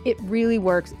 It really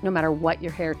works no matter what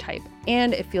your hair type,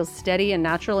 and it feels steady and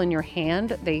natural in your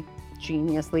hand. They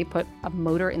geniusly put a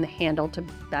motor in the handle to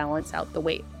balance out the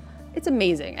weight. It's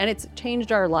amazing, and it's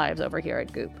changed our lives over here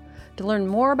at Goop. To learn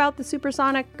more about the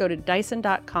Supersonic, go to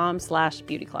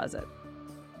dyson.com/beautycloset.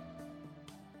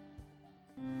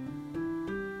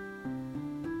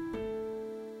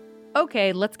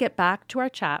 Okay, let's get back to our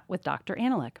chat with Dr.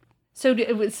 Anolik.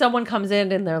 So someone comes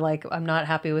in and they're like, I'm not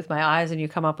happy with my eyes, and you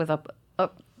come up with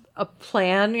a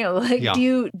plan, like Yeah.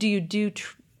 do you do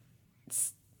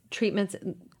treatments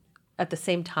at the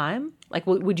same time? Like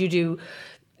would you do,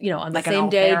 on the Like an same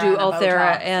day do Ulthera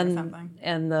Ulthera and a Botox or something.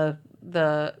 and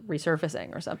the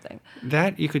resurfacing or something?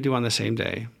 That you could do on the same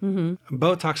day. Mm-hmm.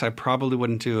 Botox I probably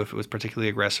wouldn't do if it was particularly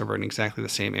aggressive or in exactly the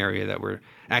same area that we're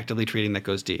actively treating that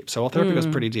goes deep. So therapy goes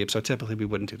pretty deep, so typically we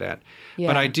wouldn't do that. Yeah.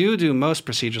 But I do most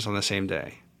procedures on the same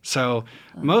day. So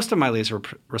most of my laser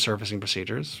resurfacing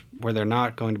procedures, where they're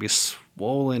not going to be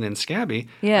swollen and scabby,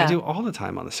 Yeah. I do all the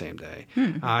time on the same day.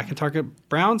 I can target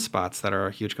brown spots that are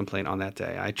a huge complaint on that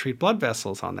day. I treat blood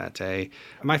vessels on that day.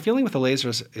 My feeling with the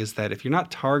lasers is that if you're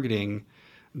not targeting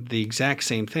the exact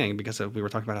same thing, because we were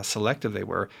talking about how selective they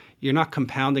were, you're not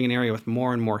compounding an area with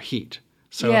more and more heat.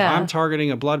 So if I'm targeting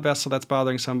a blood vessel that's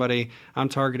bothering somebody, I'm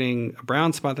targeting a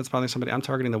brown spot that's bothering somebody, I'm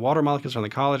targeting the water molecules from the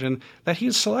collagen, that heat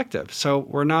is selective. So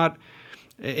we're not,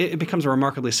 it becomes a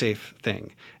remarkably safe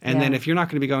thing. And then if you're not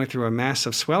going to be going through a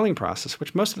massive swelling process,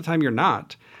 which most of the time you're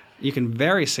not, you can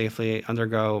very safely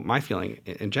undergo, my feeling,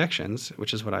 injections,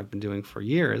 which is what I've been doing for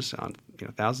years on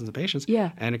thousands of patients,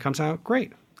 and it comes out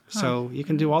great. So you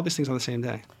can do all these things on the same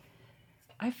day.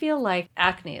 I feel like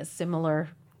acne is similar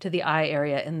to the eye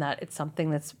area in that it's something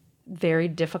that's very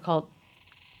difficult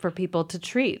for people to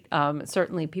treat.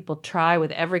 Certainly people try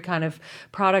with every kind of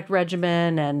product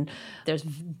regimen, and there's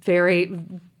very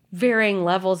varying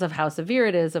levels of how severe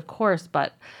it is, of course,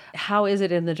 but how is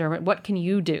it in the what can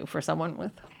you do for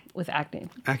someone with acne?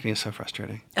 Acne is so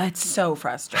frustrating. It's so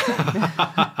frustrating.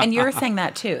 And you're saying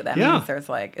that too. That means there's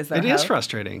is there It hope? is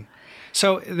frustrating.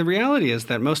 So the reality is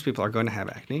that most people are going to have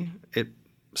acne. It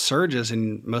surges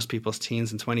in most people's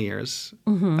teens and 20 years.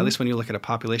 Mm-hmm. At least when you look at a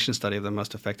population study of the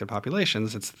most affected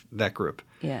populations, it's that group.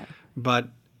 Yeah. But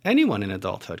anyone in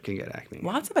adulthood can get acne.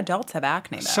 Lots of adults have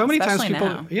acne, though. So many times especially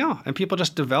people, now. and people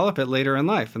just develop it later in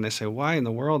life. And they say, why in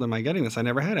the world am I getting this? I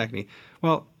never had acne.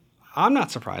 Well, I'm not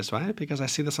surprised by it because I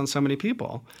see this on so many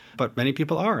people. But many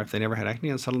people are if they never had acne,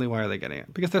 and suddenly why are they getting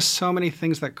it? Because there's so many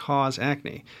things that cause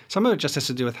acne. Some of it just has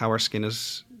to do with how our skin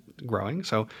is growing.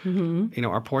 So,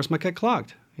 our pores might get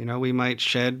clogged. We might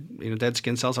shed, dead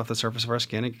skin cells off the surface of our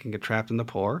skin. It can get trapped in the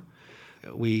pore.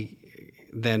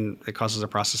 Then it causes a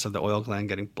process of the oil gland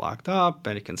getting blocked up,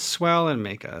 and it can swell and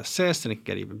make a cyst, and it can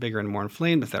get even bigger and more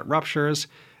inflamed if that ruptures.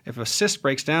 If a cyst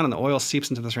breaks down and the oil seeps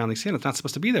into the surrounding skin, it's not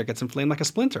supposed to be there. It gets inflamed like a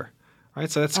splinter, right?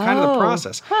 So that's kind of the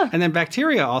process. And then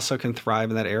bacteria also can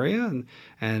thrive in that area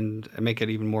and make it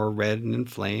even more red and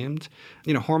inflamed.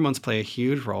 Hormones play a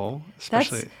huge role,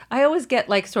 especially. I always get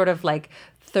sort of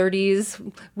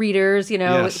 30s readers,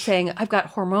 saying, I've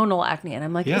got hormonal acne. And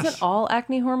I'm like, isn't all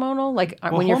acne hormonal?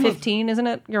 When you're 15, isn't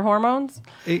it your hormones?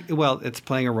 It's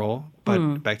playing a role,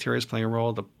 but bacteria is playing a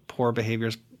role. The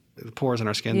pores in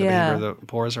our skin, the behavior of the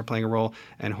pores are playing a role,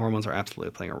 and hormones are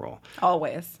absolutely playing a role.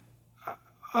 Always.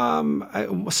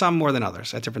 Some more than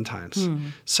others at different times.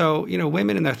 So,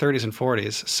 women in their 30s and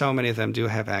 40s, so many of them do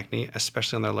have acne,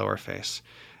 especially on their lower face.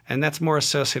 And that's more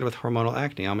associated with hormonal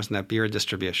acne, almost in that beard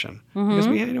distribution. Because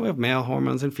we have male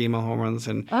hormones and female hormones,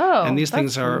 and these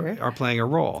things are playing a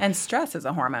role. And stress is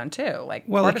a hormone too,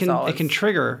 cortisol. It can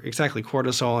trigger exactly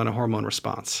cortisol and a hormone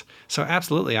response. So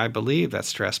absolutely, I believe that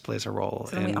stress plays a role.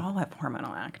 So we all have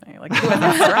hormonal acne. Who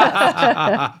isn't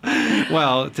stressed?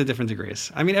 Well, to different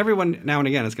degrees. I mean, everyone now and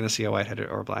again is going to see a whitehead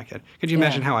or a blackhead. Could you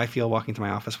imagine how I feel walking to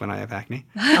my office when I have acne?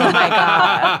 Oh my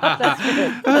God. That's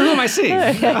good. Who am I seeing?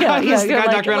 The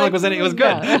guy Dr. Anolik was in it. It was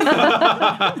good.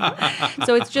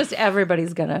 So it's just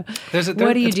everybody's gonna.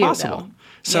 What do you do possible. though?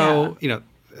 So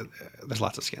there's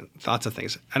lots of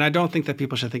things, and I don't think that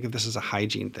people should think of this as a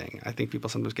hygiene thing. I think people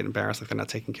sometimes get embarrassed like they're not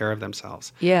taking care of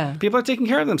themselves. Yeah, people are taking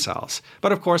care of themselves,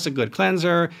 but of course, a good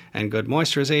cleanser and good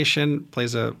moisturization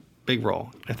plays a big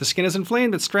role. If the skin is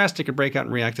inflamed, it's stressed, it could break out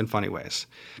and react in funny ways.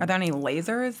 Are there any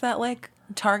lasers that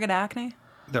target acne?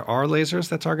 There are lasers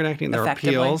that target acne, and there are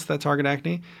peels that target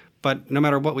acne. But no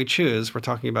matter what we choose, we're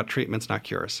talking about treatments, not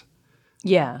cures.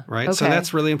 Yeah. Right? Okay. So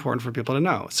that's really important for people to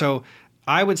know. So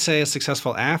I would say a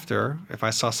successful after, if I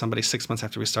saw somebody 6 months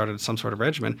after we started some sort of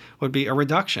regimen, would be a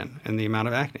reduction in the amount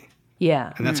of acne.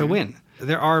 Yeah. And that's a win.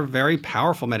 There are very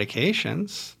powerful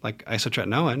medications, like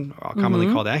isotretinoin,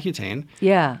 commonly called Accutane,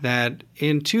 that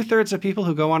in 2/3 of people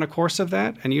who go on a course of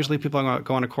that, and usually people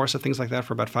go on a course of things like that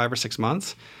for about 5 or 6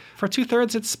 months, for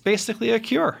 2/3 it's basically a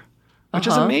cure. Which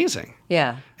is amazing.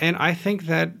 Yeah. And I think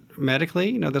that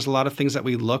medically, there's a lot of things that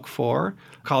we look for.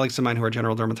 Colleagues of mine who are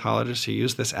general dermatologists who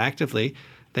use this actively,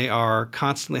 they are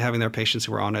constantly having their patients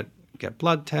who are on it get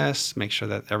blood tests, make sure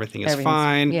that everything's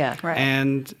fine. Yeah, right.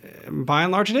 And by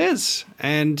and large, it is.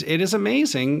 And it is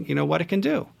amazing, what it can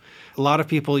do. A lot of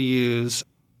people use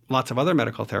lots of other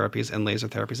medical therapies and laser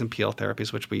therapies and peel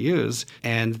therapies, which we use,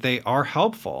 and they are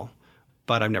helpful,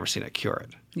 but I've never seen it cure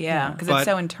it. Yeah, because it's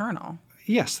so internal.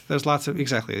 Yes, there's lots of,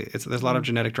 exactly. There's a lot of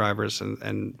genetic drivers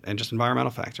and just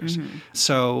environmental factors.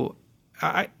 So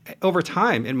over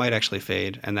time, it might actually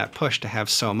fade, and that push to have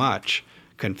so much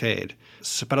can fade.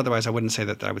 So, but otherwise, I wouldn't say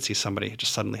that I would see somebody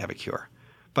just suddenly have a cure.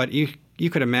 But you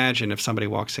could imagine if somebody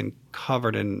walks in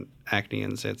covered in acne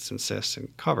and zits and cysts and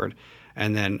covered,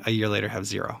 and then a year later have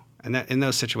zero. And that in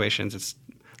those situations, it's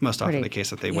most often the case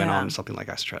that they went on something like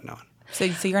isotretinoin. So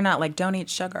you're not like, don't eat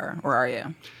sugar, or are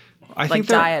you? I think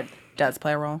diet does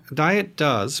play a role? Diet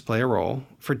does play a role.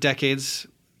 For decades,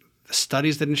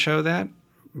 studies didn't show that,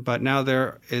 but now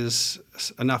there is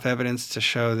enough evidence to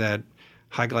show that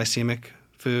high glycemic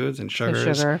foods and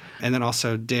sugars, and then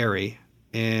also dairy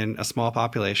in a small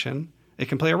population, it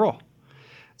can play a role.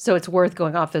 So it's worth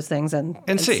going off those things and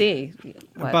see.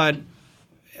 But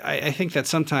I think that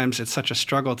sometimes it's such a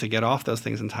struggle to get off those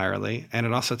things entirely, and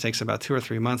it also takes about 2 or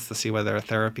 3 months to see whether a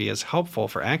therapy is helpful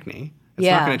for acne. It's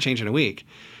not going to change in a week.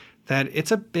 That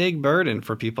it's a big burden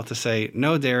for people to say,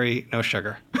 no dairy, no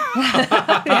sugar. It's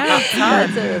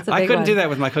a I big couldn't one. do that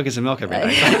with my cookies and milk every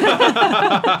day.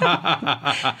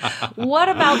 What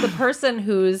about the person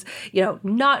who's,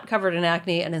 not covered in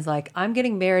acne and is like, I'm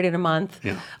getting married in a month.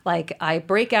 Yeah. Like, I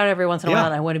break out every once in a while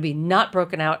and I want to be not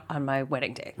broken out on my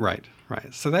wedding day. Right.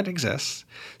 So that exists.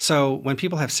 So when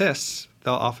people have cysts,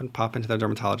 they'll often pop into their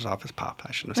dermatologist's office.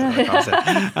 I shouldn't have said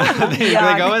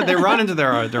that. They run into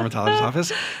their dermatologist's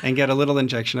office and get a little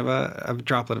injection of a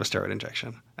droplet of a steroid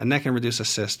injection. And that can reduce a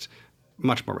cyst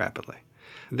much more rapidly.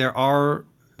 There are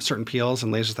certain peels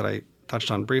and lasers that I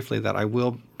touched on briefly that I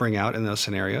will bring out in those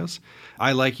scenarios.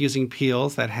 I like using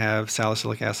peels that have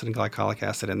salicylic acid and glycolic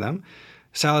acid in them.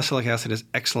 Salicylic acid is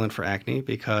excellent for acne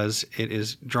because it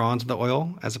is drawn to the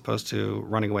oil as opposed to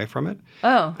running away from it.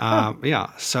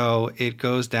 Yeah. So it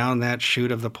goes down that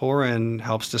chute of the pore and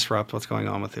helps disrupt what's going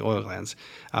on with the oil glands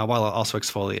while also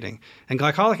exfoliating. And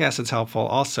glycolic acid is helpful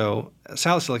also.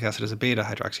 Salicylic acid is a beta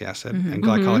hydroxy acid, and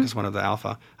glycolic is one of the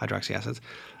alpha hydroxy acids.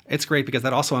 It's great because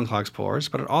that also unclogs pores,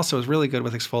 but it also is really good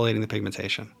with exfoliating the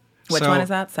pigmentation. Which one is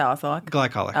that? Salicylic?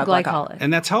 Glycolic. Oh, glycolic.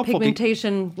 And that's helpful.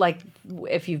 Pigmentation, like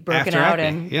if you've broken after out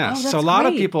acne, and yeah. So a lot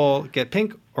of people get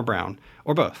pink or brown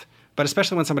or both. But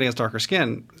especially when somebody has darker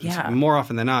skin, more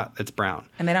often than not, it's brown.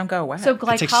 And they don't go away. So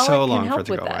glycolic it takes so long can for help it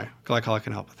to with go that. away. Glycolic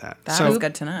can help with that. That's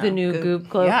good to know. The new Goop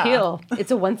Glow Peel.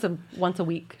 It's a once a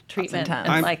week treatment.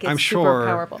 And it's super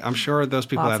powerful. I'm sure those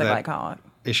people Lots have of that glycolic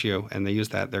issue and they use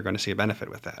that, they're going to see a benefit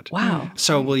with that. Wow.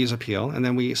 So we'll use a peel, and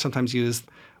then we sometimes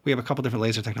we have a couple different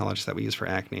laser technologies that we use for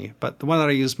acne. But the one that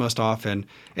I use most often,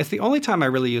 it's the only time I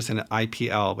really use an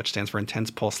IPL, which stands for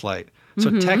intense pulse light. So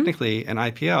technically, an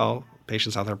IPL,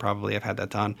 patients out there probably have had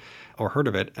that done or heard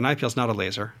of it. An IPL is not a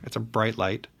laser. It's a bright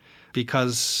light.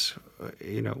 Because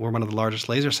we're one of the largest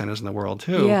laser centers in the world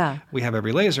too. Yeah. We have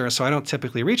every laser, so I don't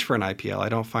typically reach for an IPL. I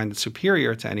don't find it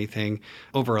superior to anything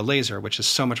over a laser, which is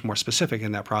so much more specific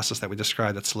in that process that we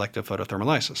described, that selective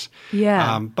photothermolysis.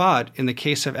 Yeah. But in the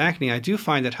case of acne, I do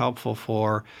find it helpful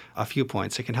for a few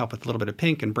points. It can help with a little bit of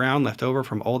pink and brown left over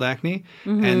from old acne,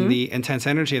 and the intense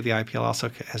energy of the IPL also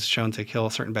has shown to kill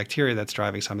certain bacteria that's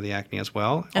driving some of the acne as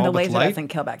well. And the laser doesn't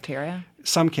kill bacteria?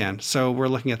 Some can. So we're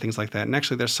looking at things like that. And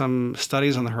actually, there's some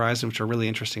studies on the horizon which are really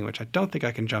interesting, which I don't think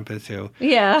I can jump into.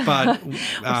 Yeah. But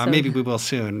maybe we will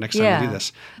soon, next time we do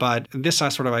this. But this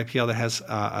sort of IPL that has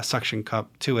a suction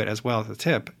cup to it as well at the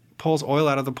tip pulls oil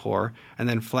out of the pore and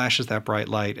then flashes that bright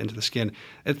light into the skin.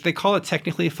 They call it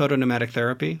technically photopneumatic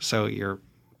therapy. So you're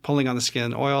pulling on the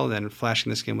skin oil, then flashing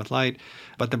the skin with light.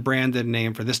 But the branded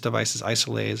name for this device is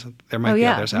Isolase. There might be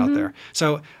others out there.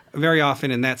 So very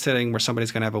often in that setting where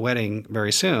somebody's going to have a wedding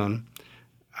very soon,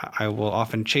 I will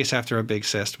often chase after a big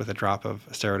cyst with a drop of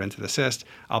steroid into the cyst.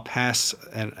 I'll pass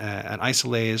an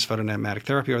Isolase photopneumatic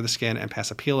therapy over the skin and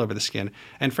pass a peel over the skin.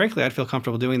 And frankly, I'd feel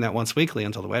comfortable doing that once weekly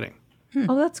until the wedding.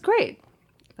 Oh, that's great.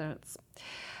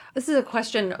 This is a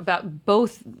question about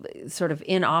both sort of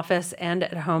in office and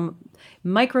at home.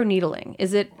 Microneedling.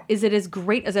 Is it as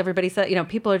great as everybody said?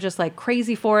 People are just like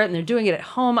crazy for it and they're doing it at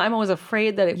home. I'm always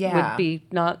afraid that it would be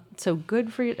not so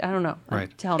good for you. I don't know.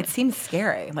 Right. Tell me. It seems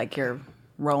scary, like you're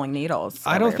rolling needles.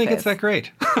 I don't think it's that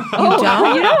great. You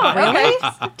don't? Really?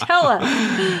 Tell us.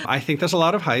 I think there's a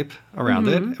lot of hype around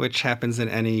it, which happens in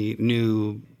any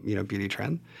new beauty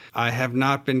trend. I have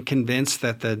not been convinced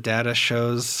that the data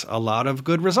shows a lot of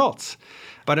good results.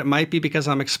 But it might be because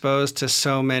I'm exposed to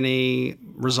so many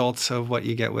results of what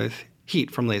you get with heat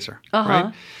from laser,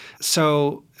 right?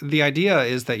 So the idea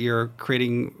is that you're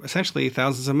creating essentially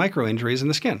thousands of micro injuries in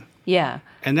the skin. Yeah.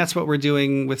 And that's what we're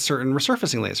doing with certain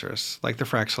resurfacing lasers, like the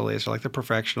Fraxel laser, like the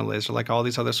perfectional laser, like all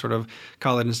these other sort of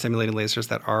collagen-stimulating lasers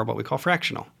that are what we call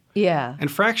fractional. Yeah. And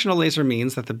fractional laser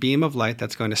means that the beam of light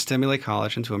that's going to stimulate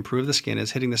collagen to improve the skin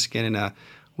is hitting the skin in a,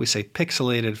 we say,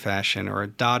 pixelated fashion or a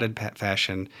dotted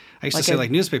fashion. I used to say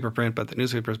like newspaper print, but the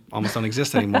newspapers almost don't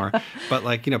exist anymore. But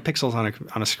like, pixels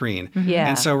on a screen. Yeah.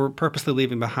 And so we're purposely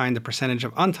leaving behind the percentage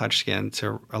of untouched skin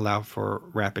to allow for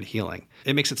rapid healing.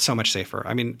 It makes it so much safer.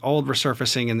 I mean, old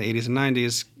resurfacing in the 80s and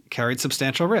 90s carried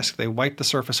substantial risk. They wiped the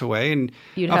surface away, and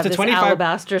you'd up have to this 25,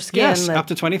 alabaster skin. Yes, up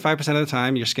to 25% of the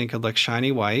time, your skin could look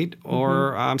shiny white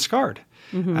or scarred.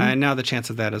 And now the chance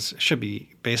of that should be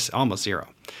almost zero.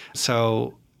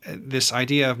 So this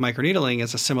idea of microneedling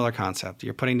is a similar concept.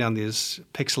 You're putting down these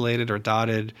pixelated or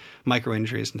dotted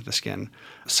micro-injuries into the skin.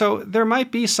 So there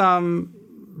might be some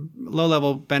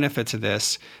low-level benefit to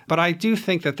this, but I do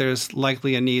think that there's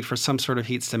likely a need for some sort of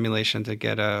heat stimulation to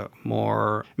get a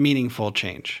more meaningful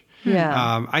change.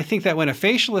 Yeah. I think that when a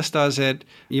facialist does it,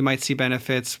 you might see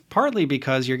benefits partly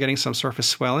because you're getting some surface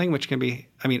swelling, which can be,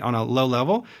 on a low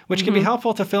level, which can be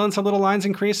helpful to fill in some little lines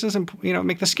and creases and,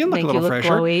 make the skin look a little fresher.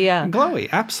 Glowy, yeah. Glowy,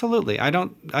 absolutely. I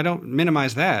don't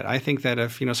minimize that. I think that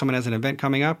if, someone has an event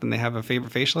coming up and they have a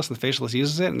favorite facialist and the facialist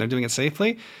uses it and they're doing it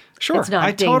safely, sure. It's not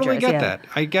I totally dangerous, get that.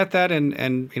 I get that.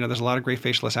 And there's a lot of great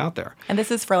facialists out there. And this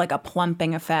is for like a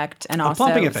plumping effect. And also,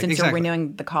 since you're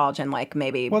renewing the collagen, like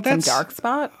maybe some dark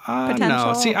spot potential?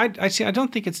 No. See, I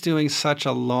don't think it's doing such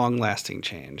a long-lasting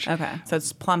change. Okay. So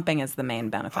it's plumping is the main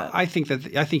benefit.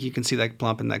 I think you can see that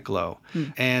plump and that glow.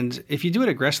 And if you do it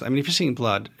aggressively, if you're seeing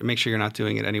blood, make sure you're not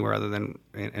doing it anywhere other than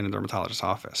in a dermatologist's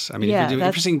office. If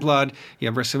you're seeing blood, you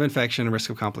have risk of infection and risk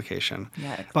of complication.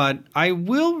 Yeah. But I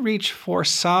will reach for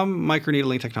some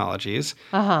microneedling technologies,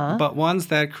 but ones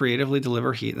that creatively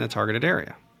deliver heat in the targeted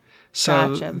area.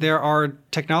 So there are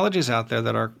technologies out there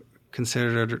that are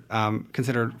considered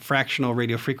fractional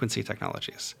radiofrequency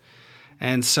technologies.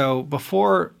 And so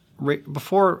before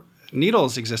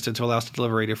needles existed to allow us to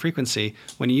deliver radiofrequency,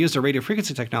 when you used a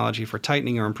radiofrequency technology for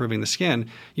tightening or improving the skin,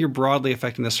 you're broadly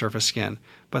affecting the surface skin.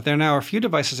 But there are now a few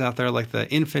devices out there like the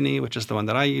Infini, which is the one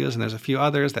that I use, and there's a few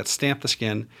others that stamp the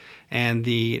skin, and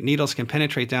the needles can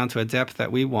penetrate down to a depth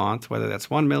that we want, whether that's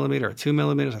 1 millimeter or 2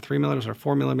 millimeters or 3 millimeters or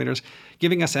 4 millimeters,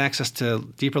 giving us access to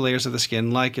deeper layers of the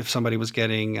skin, like if somebody was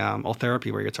getting ultherapy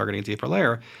where you're targeting a deeper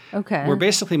layer. Okay. We're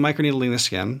basically microneedling the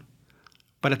skin,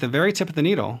 but at the very tip of the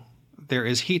needle, there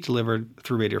is heat delivered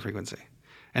through radiofrequency.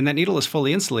 And that needle is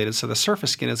fully insulated, so the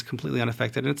surface skin is completely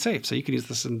unaffected and it's safe. So you can use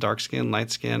this in dark skin,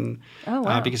 light skin,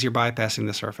 because you're bypassing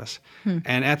the surface.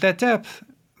 And at that depth,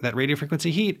 that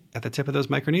radiofrequency heat at the tip of those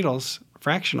microneedles,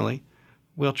 fractionally,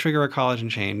 will trigger a collagen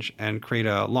change and create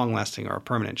a long-lasting or a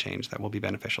permanent change that will be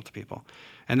beneficial to people.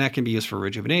 And that can be used for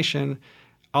rejuvenation.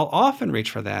 I'll often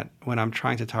reach for that when I'm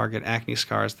trying to target acne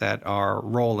scars that are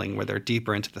rolling, where they're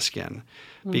deeper into the skin,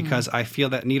 because I feel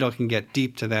that needle can get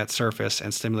deep to that surface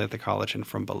and stimulate the collagen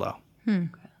from below.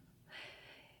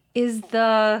 Is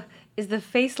the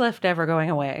facelift ever going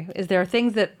away?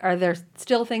 Are there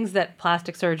still things that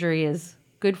plastic surgery is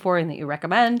good for and that you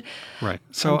recommend? Right.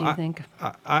 So do you think?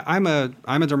 I'm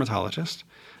a dermatologist.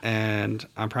 And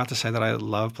I'm proud to say that I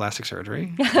love plastic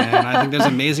surgery. And I think there's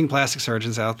amazing plastic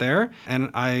surgeons out there. And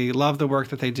I love the work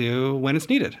that they do when it's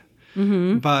needed.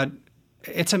 But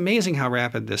it's amazing how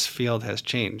rapid this field has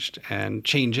changed and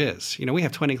changes. We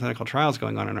have 20 clinical trials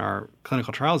going on in our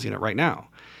clinical trials unit right now.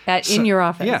 In your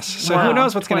office? Yes. So who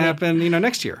knows what's going to happen,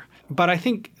 next year. But I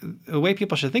think the way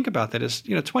people should think about that is,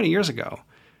 20 years ago,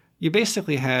 you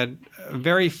basically had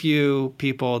very few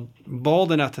people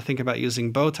bold enough to think about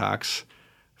using Botox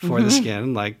for the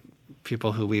skin, like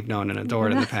people who we've known and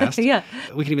adored in the past. Yeah.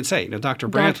 We can even say, Dr.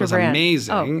 Brandt was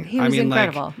amazing. Oh, he was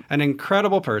incredible. Like an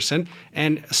incredible person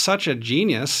and such a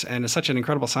genius and such an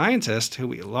incredible scientist who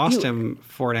we lost him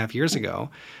 4.5 years ago,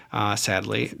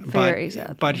 sadly. Very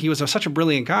sadly. But he was such a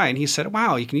brilliant guy, and he said,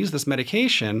 wow, you can use this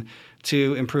medication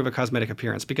to improve a cosmetic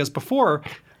appearance. Because before,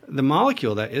 the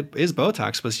molecule that is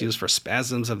Botox was used for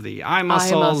spasms of the eye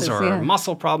muscles or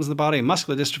muscle problems in the body,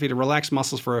 muscular dystrophy to relax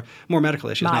muscles for more medical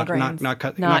issues. Migraines.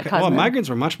 Well, migraines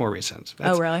were much more recent.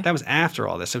 Really? That was after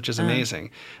all this, which is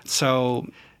amazing. So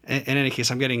in any case,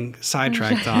 I'm getting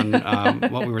sidetracked on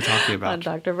what we were talking about. On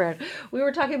Dr. Brandt. We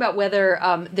were talking about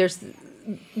whether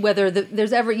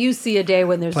there's ever you see a day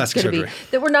when there's going to be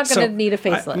that we're not going to need a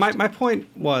facelift. My point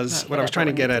was what I was trying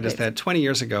to get at is that 20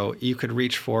 years ago you could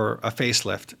reach for a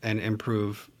facelift and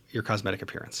improve your cosmetic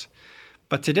appearance.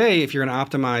 But today, if you're going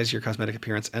to optimize your cosmetic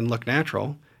appearance and look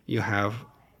natural, you have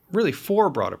really 4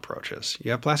 broad approaches.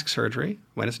 You have plastic surgery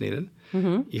when it's needed.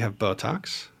 You have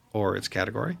Botox, or its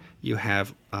category. You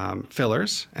have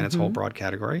fillers and its whole broad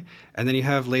category. And then you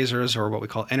have lasers, or what we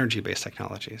call energy-based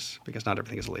technologies, because not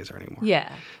everything is a laser anymore.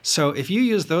 Yeah. So if you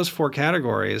use those 4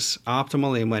 categories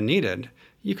optimally and when needed,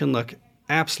 you can look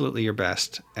absolutely your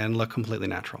best and look completely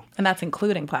natural. And that's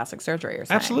including plastic surgery, you're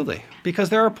saying? Absolutely. Because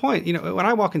there are points, when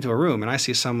I walk into a room and I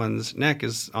see someone's neck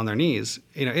is on their knees,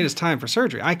 it is time for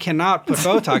surgery. I cannot put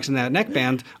Botox in that neck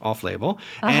band off-label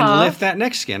and lift that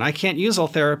neck skin. I can't use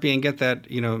therapy and get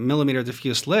that, millimeter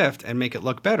diffuse lift and make it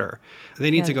look better.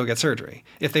 They need to go get surgery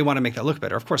if they want to make that look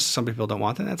better. Of course, some people don't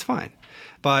want that. That's fine.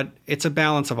 But it's a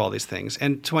balance of all these things.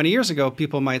 And 20 years ago,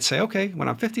 people might say, okay, when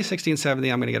I'm 50, 60, and 70,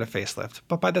 I'm going to get a facelift.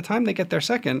 But by the time they get their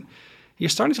second, you're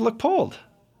starting to look pulled.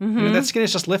 That skin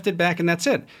is just lifted back and that's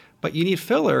it. But you need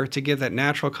filler to give that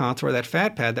natural contour, that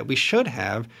fat pad that we should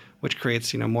have, which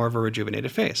creates, more of a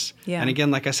rejuvenated face. Yeah. And again,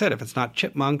 like I said, if it's not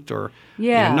chipmunked or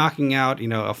knocking out,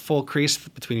 a full crease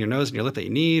between your nose and your lip that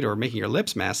you need, or making your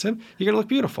lips massive, you're going to look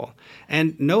beautiful.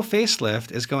 And no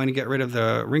facelift is going to get rid of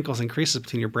the wrinkles and creases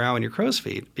between your brow and your crow's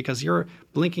feet, because you're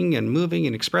blinking and moving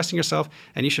and expressing yourself,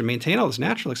 and you should maintain all those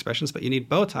natural expressions, but you need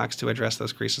Botox to address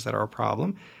those creases that are a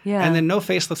problem. Yeah. And then no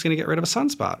facelift's going to get rid of a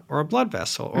sunspot or a blood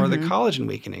vessel or the collagen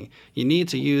weakening. You need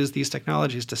to use these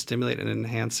technologies to stimulate and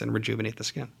enhance and rejuvenate the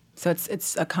skin. So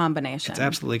it's a combination. It's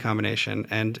absolutely a combination.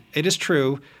 And it is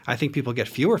true, I think people get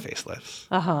fewer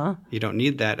facelifts. You don't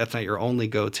need that. That's not your only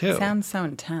go-to. Sounds so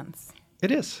intense.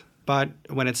 It is. But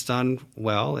when it's done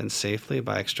well and safely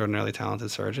by extraordinarily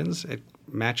talented surgeons, it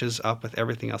matches up with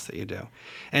everything else that you do.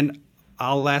 And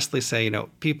I'll lastly say,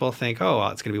 people think, oh,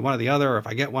 well, it's going to be one or the other, or if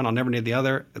I get one, I'll never need the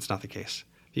other. It's not the case.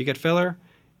 If you get filler,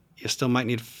 you still might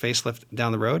need facelift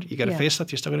down the road. You get a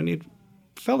facelift, you're still going to need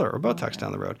filler or Botox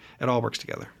down the road. It all works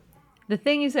together. The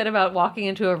thing you said about walking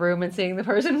into a room and seeing the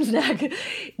person's neck,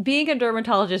 being a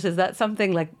dermatologist, is that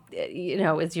something like,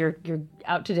 is you're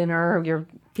out to dinner, or you're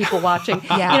people watching?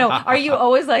 Are you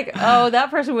always like, oh,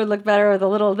 that person would look better with a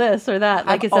little this or that?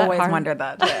 Like, I've always wondered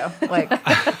that too. Like,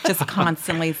 just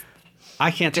constantly.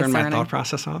 I can't turn my thought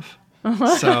process off.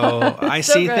 So I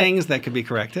see things that could be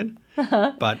corrected,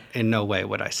 but in no way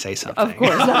would I say something. Of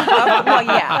course. Well,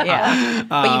 yeah.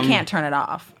 But you can't turn it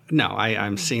off. No,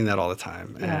 I'm seeing that all the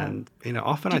time. Yeah. And,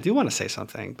 often I do want to say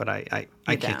something, but I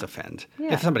can't defend.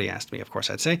 Yeah. If somebody asked me, of course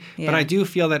I'd say. Yeah. But I do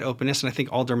feel that openness, and I think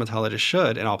all dermatologists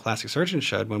should, and all plastic surgeons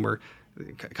should, when we're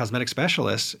cosmetic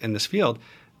specialists in this field,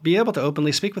 be able to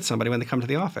openly speak with somebody when they come to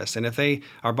the office. And if they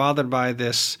are bothered by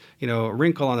this,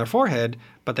 wrinkle on their forehead,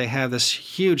 but they have this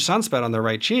huge sunspot on their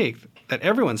right cheek that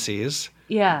everyone sees,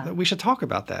 we should talk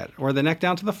about that. Or the neck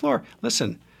down to the floor.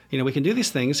 Listen, we can do these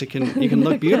things. You can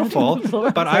look beautiful,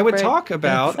 but I would talk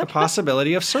about the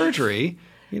possibility of surgery,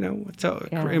 to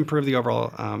improve the overall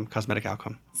cosmetic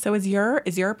outcome. So is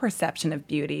your perception of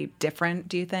beauty different,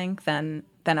 do you think, than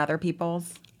other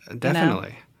people's?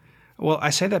 Definitely. Well,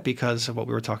 I say that because of what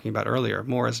we were talking about earlier.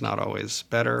 More is not always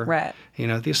better. Right.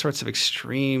 These sorts of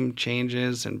extreme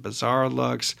changes and bizarre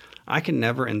looks, I can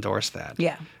never endorse that.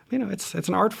 Yeah. It's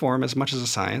an art form as much as a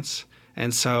science.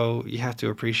 And so you have to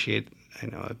appreciate,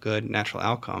 a good natural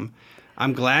outcome.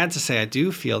 I'm glad to say I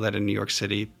do feel that in New York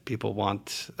City, people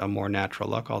want a more natural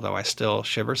look, although I still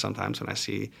shiver sometimes when I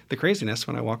see the craziness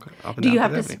when I walk up and down. Do you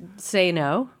have to say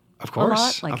no? Of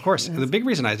course. Of course. The big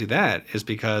reason I do that is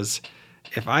because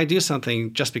if I do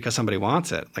something just because somebody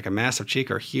wants it, like a massive cheek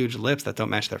or huge lips that don't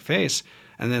match their face,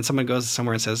 and then someone goes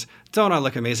somewhere and says, "Don't I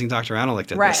look amazing? Dr. Anolik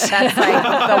did this." Right, that's like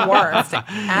the worst.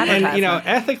 And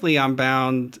ethically, I'm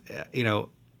bound.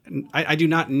 I do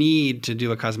not need to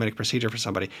do a cosmetic procedure for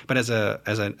somebody, but as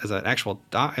an actual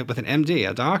with an MD,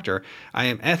 a doctor, I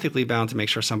am ethically bound to make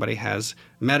sure somebody has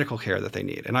medical care that they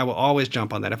need, and I will always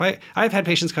jump on that. If I've had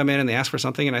patients come in and they ask for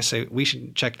something, and I say we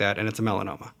should check that, and it's a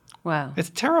melanoma. Wow. It's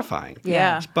terrifying.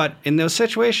 Yeah. But in those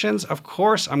situations, of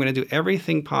course, I'm going to do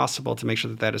everything possible to make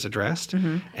sure that is addressed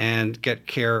and get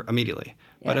care immediately.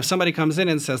 Yeah. But if somebody comes in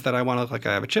and says that I want to look like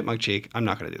I have a chipmunk cheek, I'm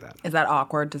not going to do that. Is that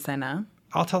awkward to say no?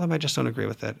 I'll tell them I just don't agree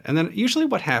with it. And then usually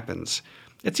what happens,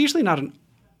 it's usually not an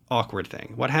awkward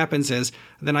thing. What happens is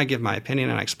then I give my opinion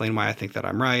and I explain why I think that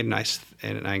I'm right, and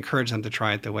I encourage them to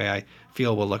try it the way I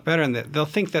feel will look better. And they'll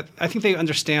think that I think they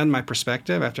understand my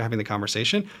perspective after having the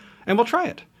conversation, and we'll try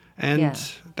it. And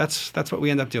that's what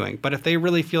we end up doing. But if they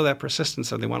really feel that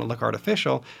persistence or they want to look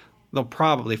artificial, they'll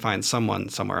probably find someone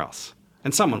somewhere else.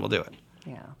 And someone will do it.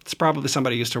 Yeah. It's probably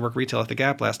somebody who used to work retail at the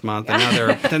Gap last month, and now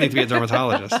they're pretending to be a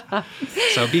dermatologist.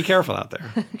 So be careful out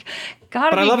there.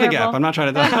 But I love the Gap. I'm not trying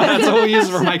to. That's what we use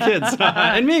for my kids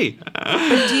and me.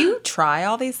 But do you try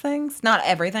all these things? Not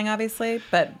everything, obviously,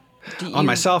 but do you, on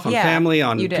myself, on family,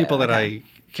 on you do. people that I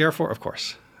care for, of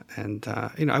course. And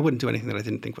I wouldn't do anything that I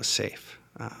didn't think was safe.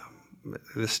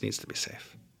 This needs to be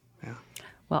safe. Yeah.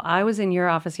 Well, I was in your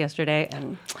office yesterday,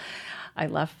 and I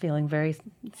left feeling very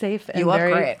safe and You look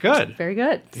very great. Good. very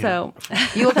good. Yeah. So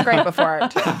You looked great before.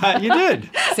 You did.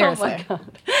 Seriously.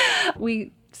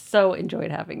 we so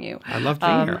enjoyed having you. I love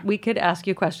being here. We could ask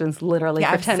you questions literally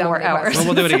Yeah, I for have 10 so more many hours. Well,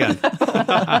 we'll do it again.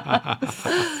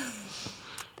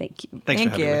 Thank you. Thanks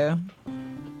Thank for having me.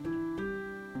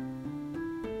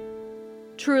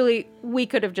 you. Truly, we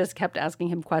could have just kept asking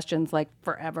him questions like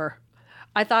forever.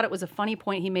 I thought it was a funny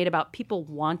point he made about people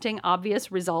wanting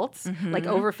obvious results, like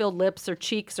overfilled lips or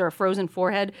cheeks or a frozen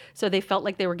forehead, so they felt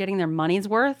like they were getting their money's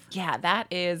worth. Yeah, that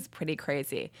is pretty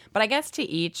crazy. But I guess to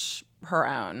each her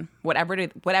own. What everybody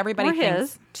Or thinks.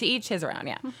 his. To each his or own,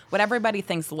 yeah. What everybody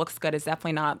thinks looks good is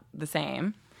definitely not the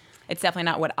same. It's definitely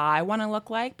not what I want to look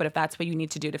like, but if that's what you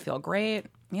need to do to feel great,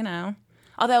 you know.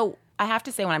 Although I have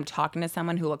to say, when I'm talking to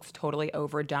someone who looks totally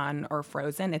overdone or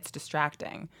frozen, it's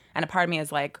distracting. And a part of me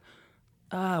is like,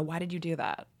 why did you do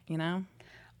that? You know?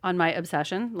 On my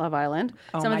obsession, Love Island,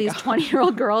 some of my these God.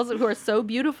 20-year-old girls who are so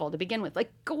beautiful to begin with,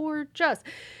 like gorgeous.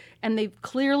 And they've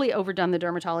clearly overdone the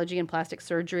dermatology and plastic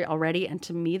surgery already. And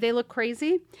to me, they look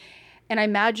crazy. And I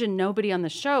imagine nobody on the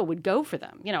show would go for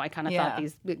them. You know, I kind of thought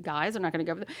these guys are not going to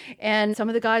go for them. And some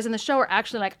of the guys in the show are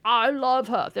actually like, I love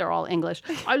her. They're all English.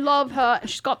 I love her. And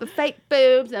she's got the fake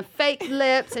boobs and fake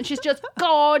lips. And she's just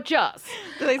gorgeous.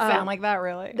 Do they sound like that,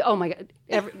 really? Oh my God.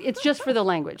 It's just for the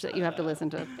language that you have to listen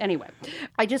to. Anyway,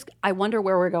 I wonder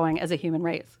where we're going as a human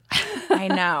race. I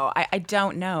know. I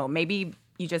don't know. Maybe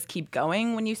you just keep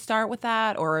going when you start with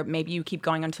that, or maybe you keep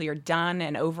going until you're done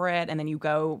and over it, and then you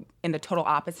go in the total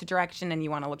opposite direction and you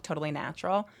want to look totally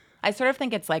natural. I sort of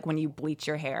think it's like when you bleach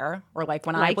your hair, or like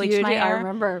when I Like bleached you my did, I hair.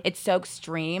 remember. It's so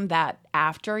extreme that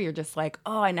after you're just like,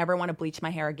 oh, I never want to bleach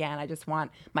my hair again. I just want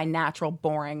my natural,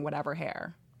 boring, whatever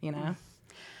hair, you know?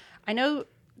 I know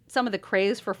some of the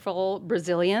craze for full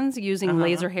Brazilians using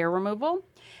laser hair removal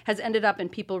has ended up in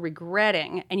people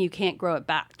regretting, and you can't grow it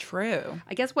back. True.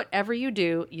 I guess whatever you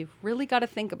do, you've really got to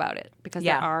think about it, because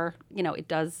Yeah. there are, it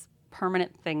does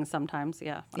permanent things sometimes.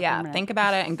 Yeah. Yeah, permanent. think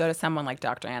about it and go to someone like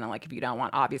Dr. Anolik if you don't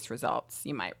want obvious results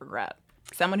you might regret.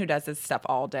 Someone who does this stuff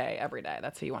all day, every day.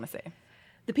 That's who you want to see.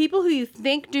 The people who you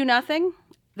think do nothing,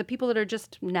 the people that are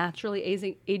just naturally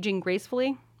aging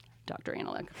gracefully, Dr.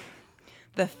 Anolik.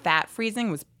 The fat freezing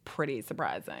was pretty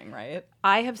surprising, right?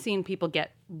 I have seen people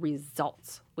get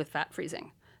results with fat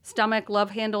freezing. Stomach,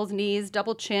 love handles, knees,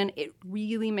 double chin, it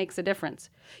really makes a difference.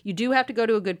 You do have to go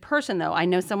to a good person, though. I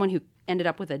know someone who ended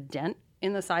up with a dent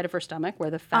in the side of her stomach where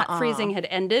the fat freezing had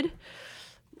ended.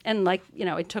 And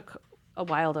it took a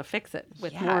while to fix it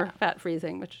with more fat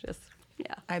freezing, which is,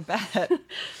 I bet.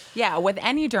 Yeah, with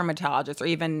any dermatologist or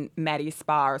even med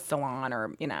spa or salon,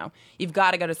 or, you've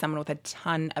got to go to someone with a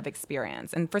ton of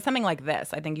experience. And for something like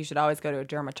this, I think you should always go to a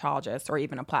dermatologist or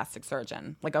even a plastic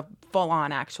surgeon, like a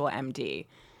full-on actual MD.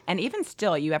 And even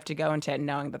still, you have to go into it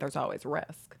knowing that there's always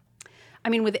risk. I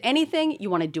mean, with anything,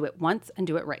 you want to do it once and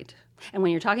do it right. And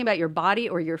when you're talking about your body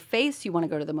or your face, you want to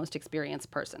go to the most experienced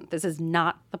person. This is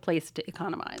not the place to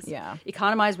economize. Yeah.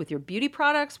 Economize with your beauty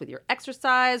products, with your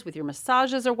exercise, with your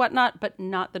massages or whatnot, but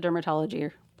not the dermatology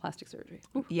or plastic surgery.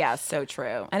 Ooh. Yeah, so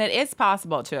true. And it is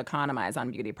possible to economize on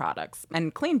beauty products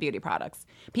and clean beauty products.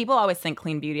 People always think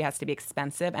clean beauty has to be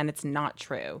expensive, and it's not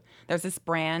true. There's this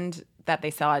brand that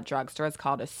they sell at drugstores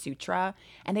called a Sutra,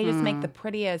 and they just make the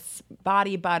prettiest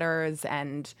body butters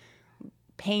and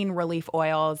pain relief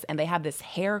oils, and they have this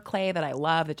hair clay that I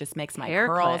love that just makes my Hair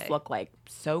curls clay. look like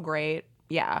so great.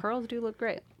 Yeah. Pearls do look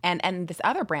great. And this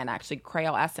other brand, actually,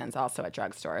 Crayola Essence, also at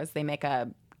drugstores, they make a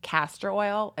castor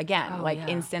oil, again,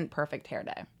 instant perfect hair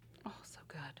day. Oh, so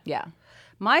good. Yeah.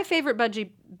 My favorite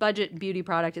budget beauty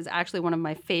product is actually one of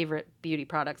my favorite beauty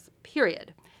products,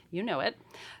 period. You know it.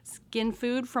 Skin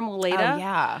Food from Weleda. Oh,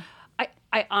 yeah.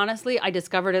 I honestly, I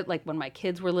discovered it like when my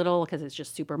kids were little, because it's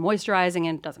just super moisturizing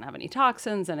and doesn't have any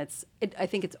toxins, and I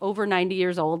think it's over 90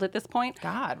 years old at this point.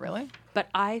 God, really? But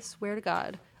I swear to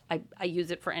God, I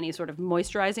use it for any sort of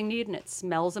moisturizing need, and it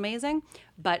smells amazing.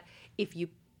 But if you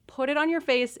put it on your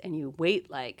face and you wait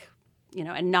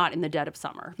and not in the dead of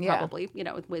summer, probably,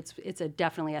 it's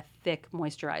definitely a thick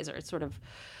moisturizer. It's sort of,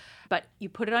 but you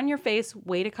put it on your face,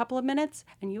 wait a couple of minutes,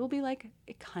 and you will be like,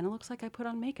 it kind of looks like I put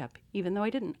on makeup, even though I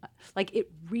didn't. Like,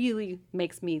 it really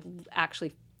makes me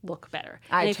actually look better.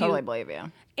 I totally believe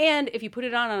you. And if you put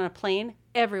it on a plane,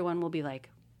 everyone will be like,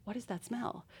 what is that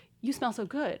smell? You smell so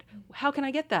good. How can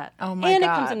I get that? Oh my And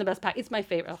God. it comes in the best pack. It's my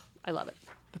favorite. Oh, I love it.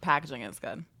 The packaging is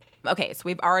good. Okay, so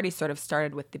we've already sort of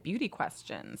started with the beauty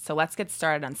questions. So let's get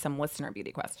started on some listener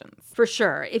beauty questions. For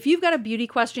sure. If you've got a beauty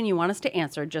question you want us to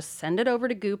answer, just send it over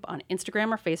to Goop on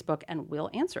Instagram or Facebook, and we'll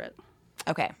answer it.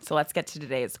 Okay, so let's get to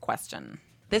today's question.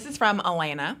 This is from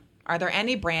Elena. Are there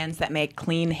any brands that make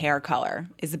clean hair color?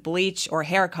 Is bleach or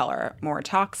hair color more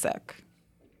toxic?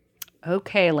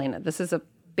 Okay, Elena, this is a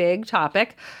big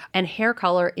topic, and hair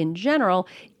color in general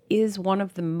is one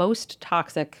of the most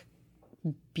toxic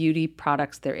beauty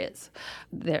products there is.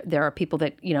 There are people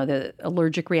that, the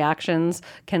allergic reactions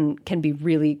can be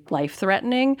really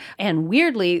life-threatening. And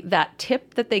weirdly, that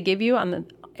tip that they give you on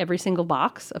every single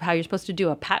box of how you're supposed to do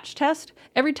a patch test,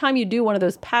 every time you do one of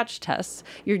those patch tests,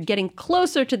 you're getting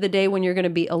closer to the day when you're going to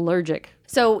be allergic.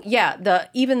 So yeah,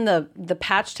 even the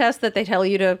patch test that they tell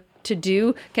you to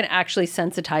do can actually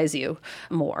sensitize you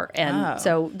more. And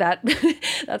so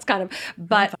that's kind of,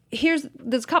 but there's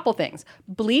a couple things.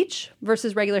 Bleach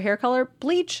versus regular hair color.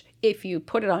 Bleach, if you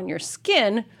put it on your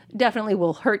skin, definitely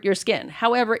will hurt your skin.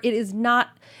 However, it is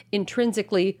not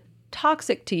intrinsically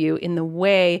toxic to you in the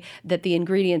way that the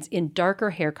ingredients in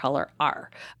darker hair color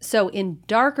are. So in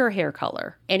darker hair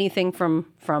color, anything from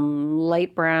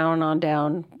light brown on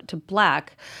down to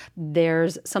black,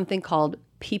 there's something called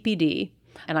PPD,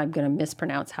 and I'm going to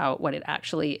mispronounce how it's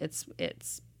actually,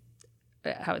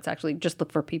 just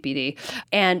look for PPD.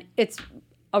 And it's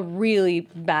a really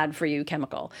bad for you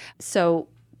chemical. So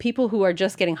people who are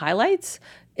just getting highlights,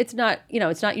 it's not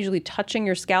usually touching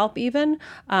your scalp even.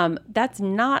 That's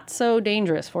not so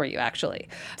dangerous for you, actually.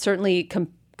 Certainly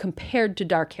compared to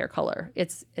dark hair color,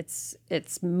 it's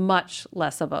much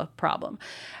less of a problem.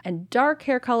 And dark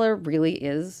hair color really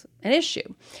is an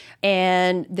issue.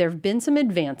 And there have been some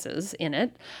advances in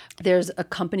it. There's a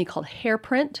company called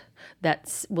Hairprint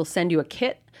that will send you a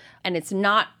kit. And it's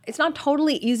not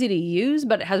totally easy to use,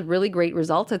 but it has really great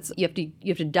results. You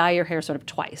have to dye your hair sort of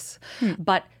twice.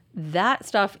 But that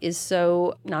stuff is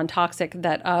so non-toxic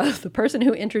that the person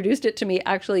who introduced it to me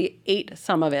actually ate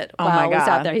some of it while I was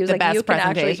out there. He was like, you can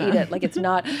actually eat it. Like, it's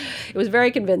not, it was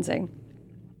very convincing.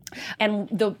 And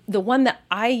the one that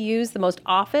I use the most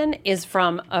often is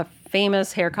from a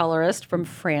famous hair colorist from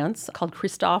France called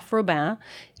Christophe Robin.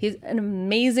 He's an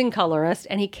amazing colorist,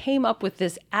 and he came up with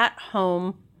this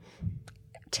at-home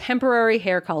temporary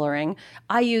hair coloring.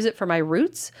 I use it for my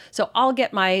roots. So I'll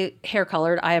get my hair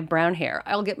colored. I have brown hair.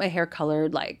 I'll get my hair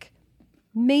colored like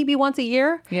maybe once a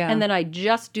year. Yeah. And then I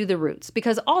just do the roots.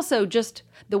 Because also just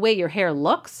the way your hair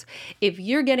looks, if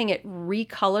you're getting it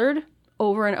recolored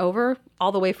over and over,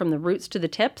 all the way from the roots to the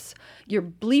tips, you're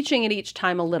bleaching it each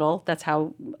time a little. That's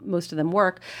how most of them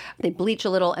work. They bleach a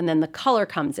little and then the color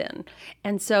comes in.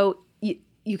 And so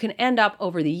you can end up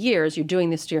over the years, you're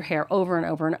doing this to your hair over and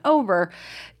over and over,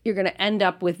 you're going to end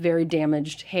up with very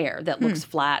damaged hair that looks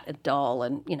flat and dull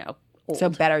and, old. So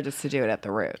better just to do it at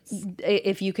the roots.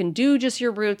 If you can do just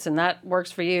your roots and that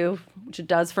works for you, which it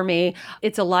does for me,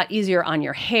 it's a lot easier on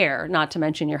your hair, not to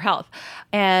mention your health.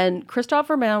 And Christophe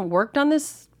Robin worked on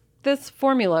this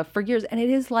formula for years. And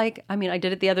it is like, I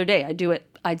did it the other day. I do it,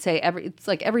 I'd say it's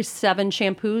like every 7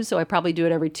 shampoos. So I probably do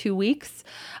it every 2 weeks.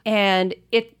 And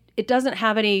it doesn't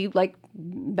have any like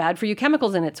bad for you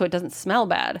chemicals in it, so it doesn't smell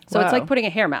bad. So It's like putting a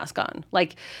hair mask on.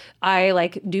 Like I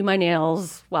do my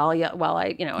nails while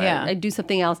I do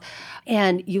something else,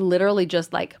 and you literally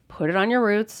just like put it on your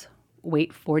roots,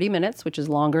 wait 40 minutes, which is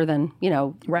longer than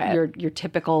your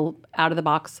typical out of the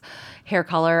box hair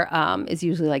color is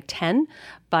usually like 10,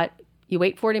 but you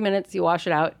wait 40 minutes, you wash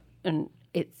it out, and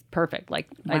it's perfect. Like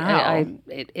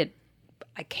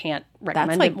I can't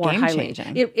recommend it more highly.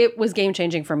 It was game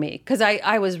changing for me because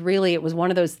it was one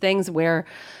of those things where,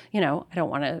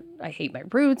 I hate my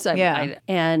roots. The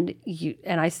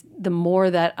more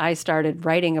that I started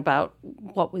writing about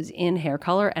what was in hair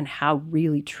color and how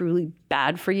really, truly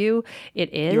bad for you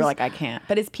it is. You were like, I can't.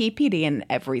 But is PPD in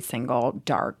every single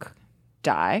dark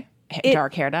dye?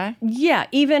 Dark hair dye? Yeah,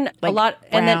 even like a lot.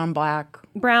 Brown, and then black.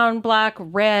 Brown, black,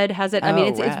 red has it.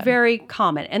 It's very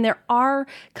common. And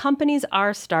companies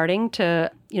are starting to,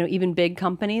 even big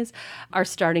companies are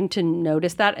starting to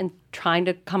notice that and trying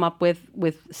to come up with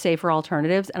safer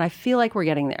alternatives. And I feel like we're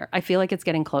getting there. I feel like it's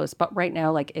getting close. But right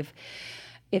now, like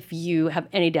if you have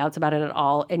any doubts about it at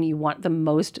all and you want the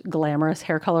most glamorous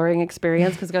hair coloring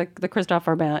experience, because the Christophe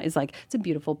Robin is like, it's a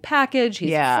beautiful package.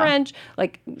 He's French.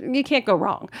 Like, you can't go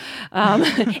wrong.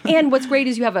 And what's great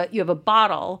is you have a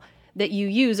bottle that you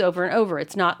use over and over.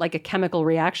 It's not like a chemical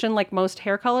reaction like most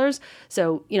hair colors.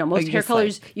 So, most hair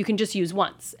colors you can just use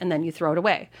once and then you throw it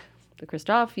away. The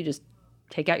Christophe, you just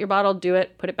take out your bottle, do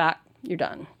it, put it back, you're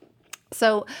done.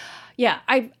 So, yeah,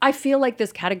 I feel like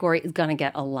this category is going to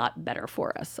get a lot better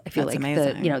for us. I feel That's like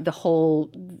amazing.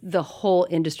 The whole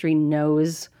industry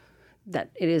knows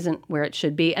that it isn't where it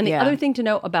should be. And the other thing to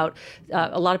know about,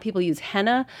 a lot of people use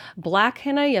henna. Black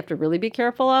henna, you have to really be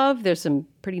careful of. There's some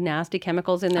pretty nasty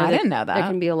chemicals in there. I didn't know that. There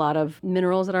can be a lot of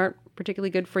minerals that aren't particularly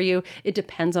good for you. It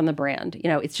depends on the brand.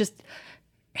 It's just,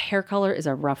 hair color is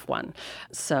a rough one.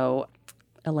 So,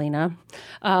 Elena,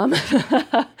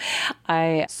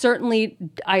 I certainly,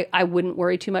 I wouldn't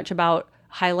worry too much about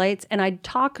highlights, and I'd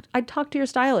talk to your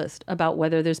stylist about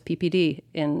whether there's PPD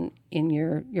in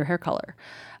your hair color,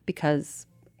 because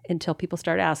until people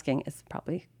start asking, it's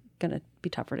probably going to be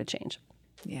tougher to change.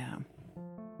 Yeah.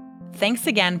 Thanks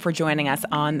again for joining us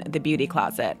on The Beauty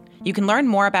Closet. You can learn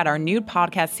more about our new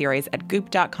podcast series at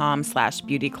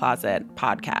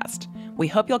goop.com/beautyclosetpodcast. We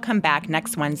hope you'll come back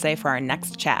next Wednesday for our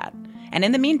next chat. And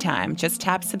in the meantime, just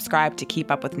tap subscribe to keep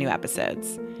up with new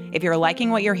episodes. If you're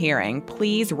liking what you're hearing,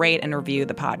 please rate and review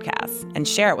the podcast and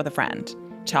share it with a friend.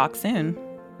 Talk soon.